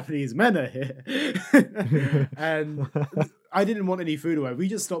middle-aged Japanese men are here. And I didn't want any food away. We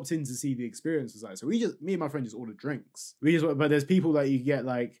just stopped in to see the experience was like. So me and my friend just ordered drinks. But there's people that you can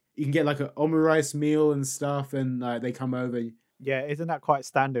get like an omurice meal and stuff, and they come over. Yeah, isn't that quite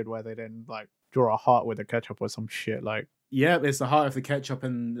standard where they then like draw a heart with a ketchup or some shit like? Yeah, it's the heart of the ketchup,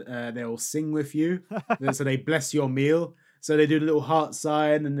 and they'll sing with you. So they bless your meal. So they do the little heart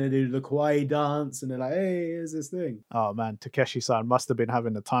sign, and they do the kawaii dance, and they're like, hey, here's this thing. Oh man, Takeshi-san must have been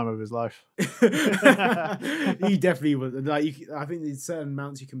having the time of his life. He definitely was. Like, I think there's certain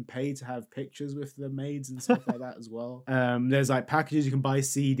amounts you can pay to have pictures with the maids and stuff like that as well. There's like packages you can buy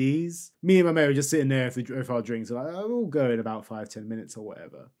CDs. Me and my mate were just sitting there with our drinks, like, oh, we'll go in about 5-10 minutes or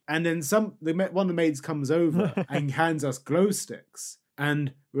whatever. And then one of the maids comes over and hands us glow sticks,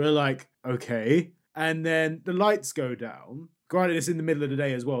 and we're like, okay. And then the lights go down. Granted, it's in the middle of the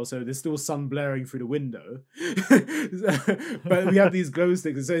day as well, so there's still sun blaring through the window. But we have these glow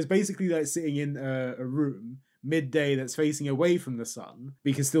sticks, and so it's basically like sitting in a room midday that's facing away from the sun.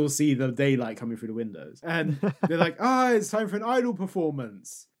 We can still see the daylight coming through the windows. And they're like, it's time for an idol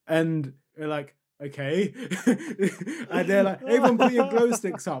performance. And we're like, okay. And they're like, everyone put your glow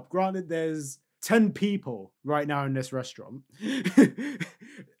sticks up. Granted, there's 10 people right now in this restaurant.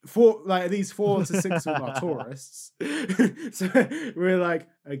 At least 4 to 6 of them are tourists. So we're like,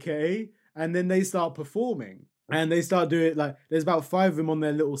 okay. And then they start performing. And they start doing like, there's about 5 of them on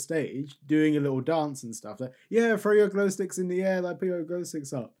their little stage doing a little dance and stuff. Like, yeah, throw your glow sticks in the air, like put your glow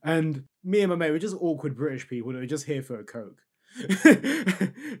sticks up. And me and my mate were just awkward British people that were just here for a Coke.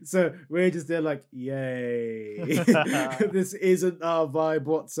 So we're just there like, yay. This isn't our vibe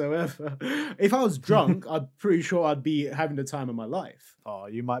whatsoever. If I was drunk, I'm pretty sure I'd be having the time of my life. Oh,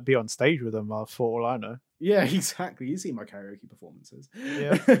 you might be on stage with them, for all I know. Yeah, exactly. You see my karaoke performances.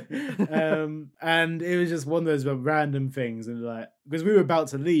 Yeah. And it was just one of those random things, and like, because we were about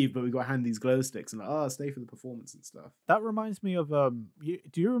to leave, but we got handed these glow sticks, and like, stay for the performance and stuff. That reminds me of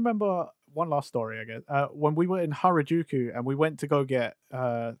do you remember one last story, I guess, when we were in Harajuku and we went to go get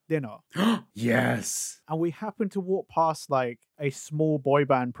dinner? Yes. And we happened to walk past like a small boy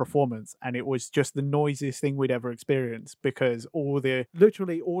band performance, and it was just the noisiest thing we'd ever experienced, because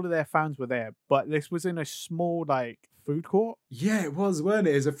literally all of their fans were there, but this was in a small like food court. Yeah, it was, weren't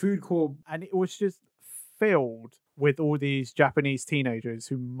it? It was a food court, and it was just filled with all these Japanese teenagers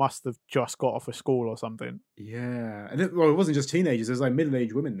who must have just got off of school or something. Yeah, and it wasn't just teenagers. There's like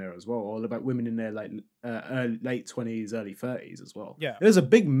middle-aged women there as well, or about women in their like late 20s, early 30s as well. Yeah, there's a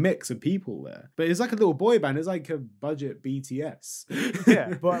big mix of people there, but it's like a little boy band. It's like a budget BTS.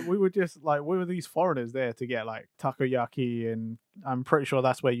 Yeah, but we were these foreigners there to get like takoyaki, and I'm pretty sure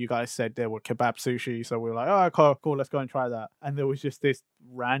that's where you guys said there were kebab sushi. So we were like, oh, cool, let's go and try that. And there was just this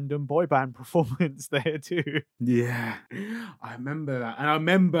random boy band performance there too. Yeah, I remember that, and I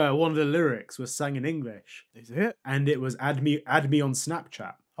remember one of the lyrics was sang in English. Is it? And it was add me on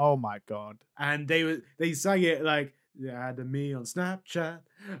Snapchat. Oh my god! And they sang it like, add me on Snapchat.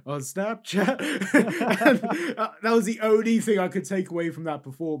 And, that was the only thing I could take away from that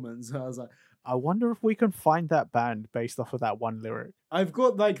performance. I was like, I wonder if we can find that band based off of that one lyric. I've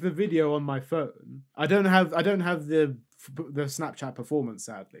got like the video on my phone. I don't have the Snapchat performance,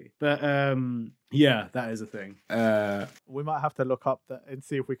 sadly, but Yeah, that is a thing. We might have to look up that and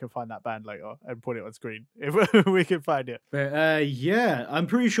see if we can find that band later and put it on screen if we can find it. But yeah, I'm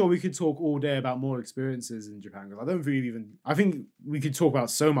pretty sure we could talk all day about more experiences in Japan because I don't think I think we could talk about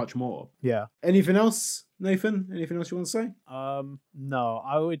so much more. Yeah. Anything else, Nathan? Anything else you want to say? No,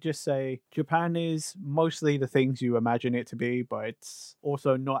 I would just say Japan is mostly the things you imagine it to be, but it's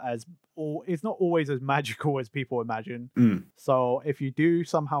also not it's not always as magical as people imagine. So if you do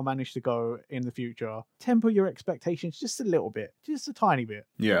somehow manage to go in the future, temper your expectations just a little bit, just a tiny bit.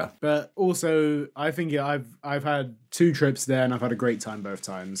 Yeah, but also I think I've had 2 trips there and I've had a great time both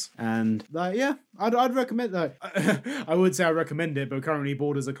times. And yeah, I'd recommend that. I would say I recommend it, but currently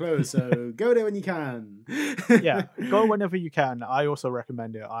borders are closed, so go there when you can. Yeah, go whenever you can. I also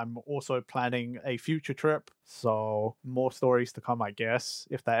recommend it. I'm also planning a future trip, so more stories to come, I guess,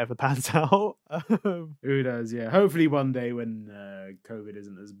 if that ever pans out. Who knows? Yeah, hopefully one day when COVID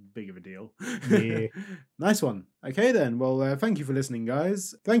isn't as big of a deal. Yeah. Nice one. Okay then. Well, thank you for listening,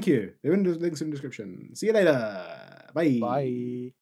 guys. Thank you. The links in the description. See you later. Bye. Bye.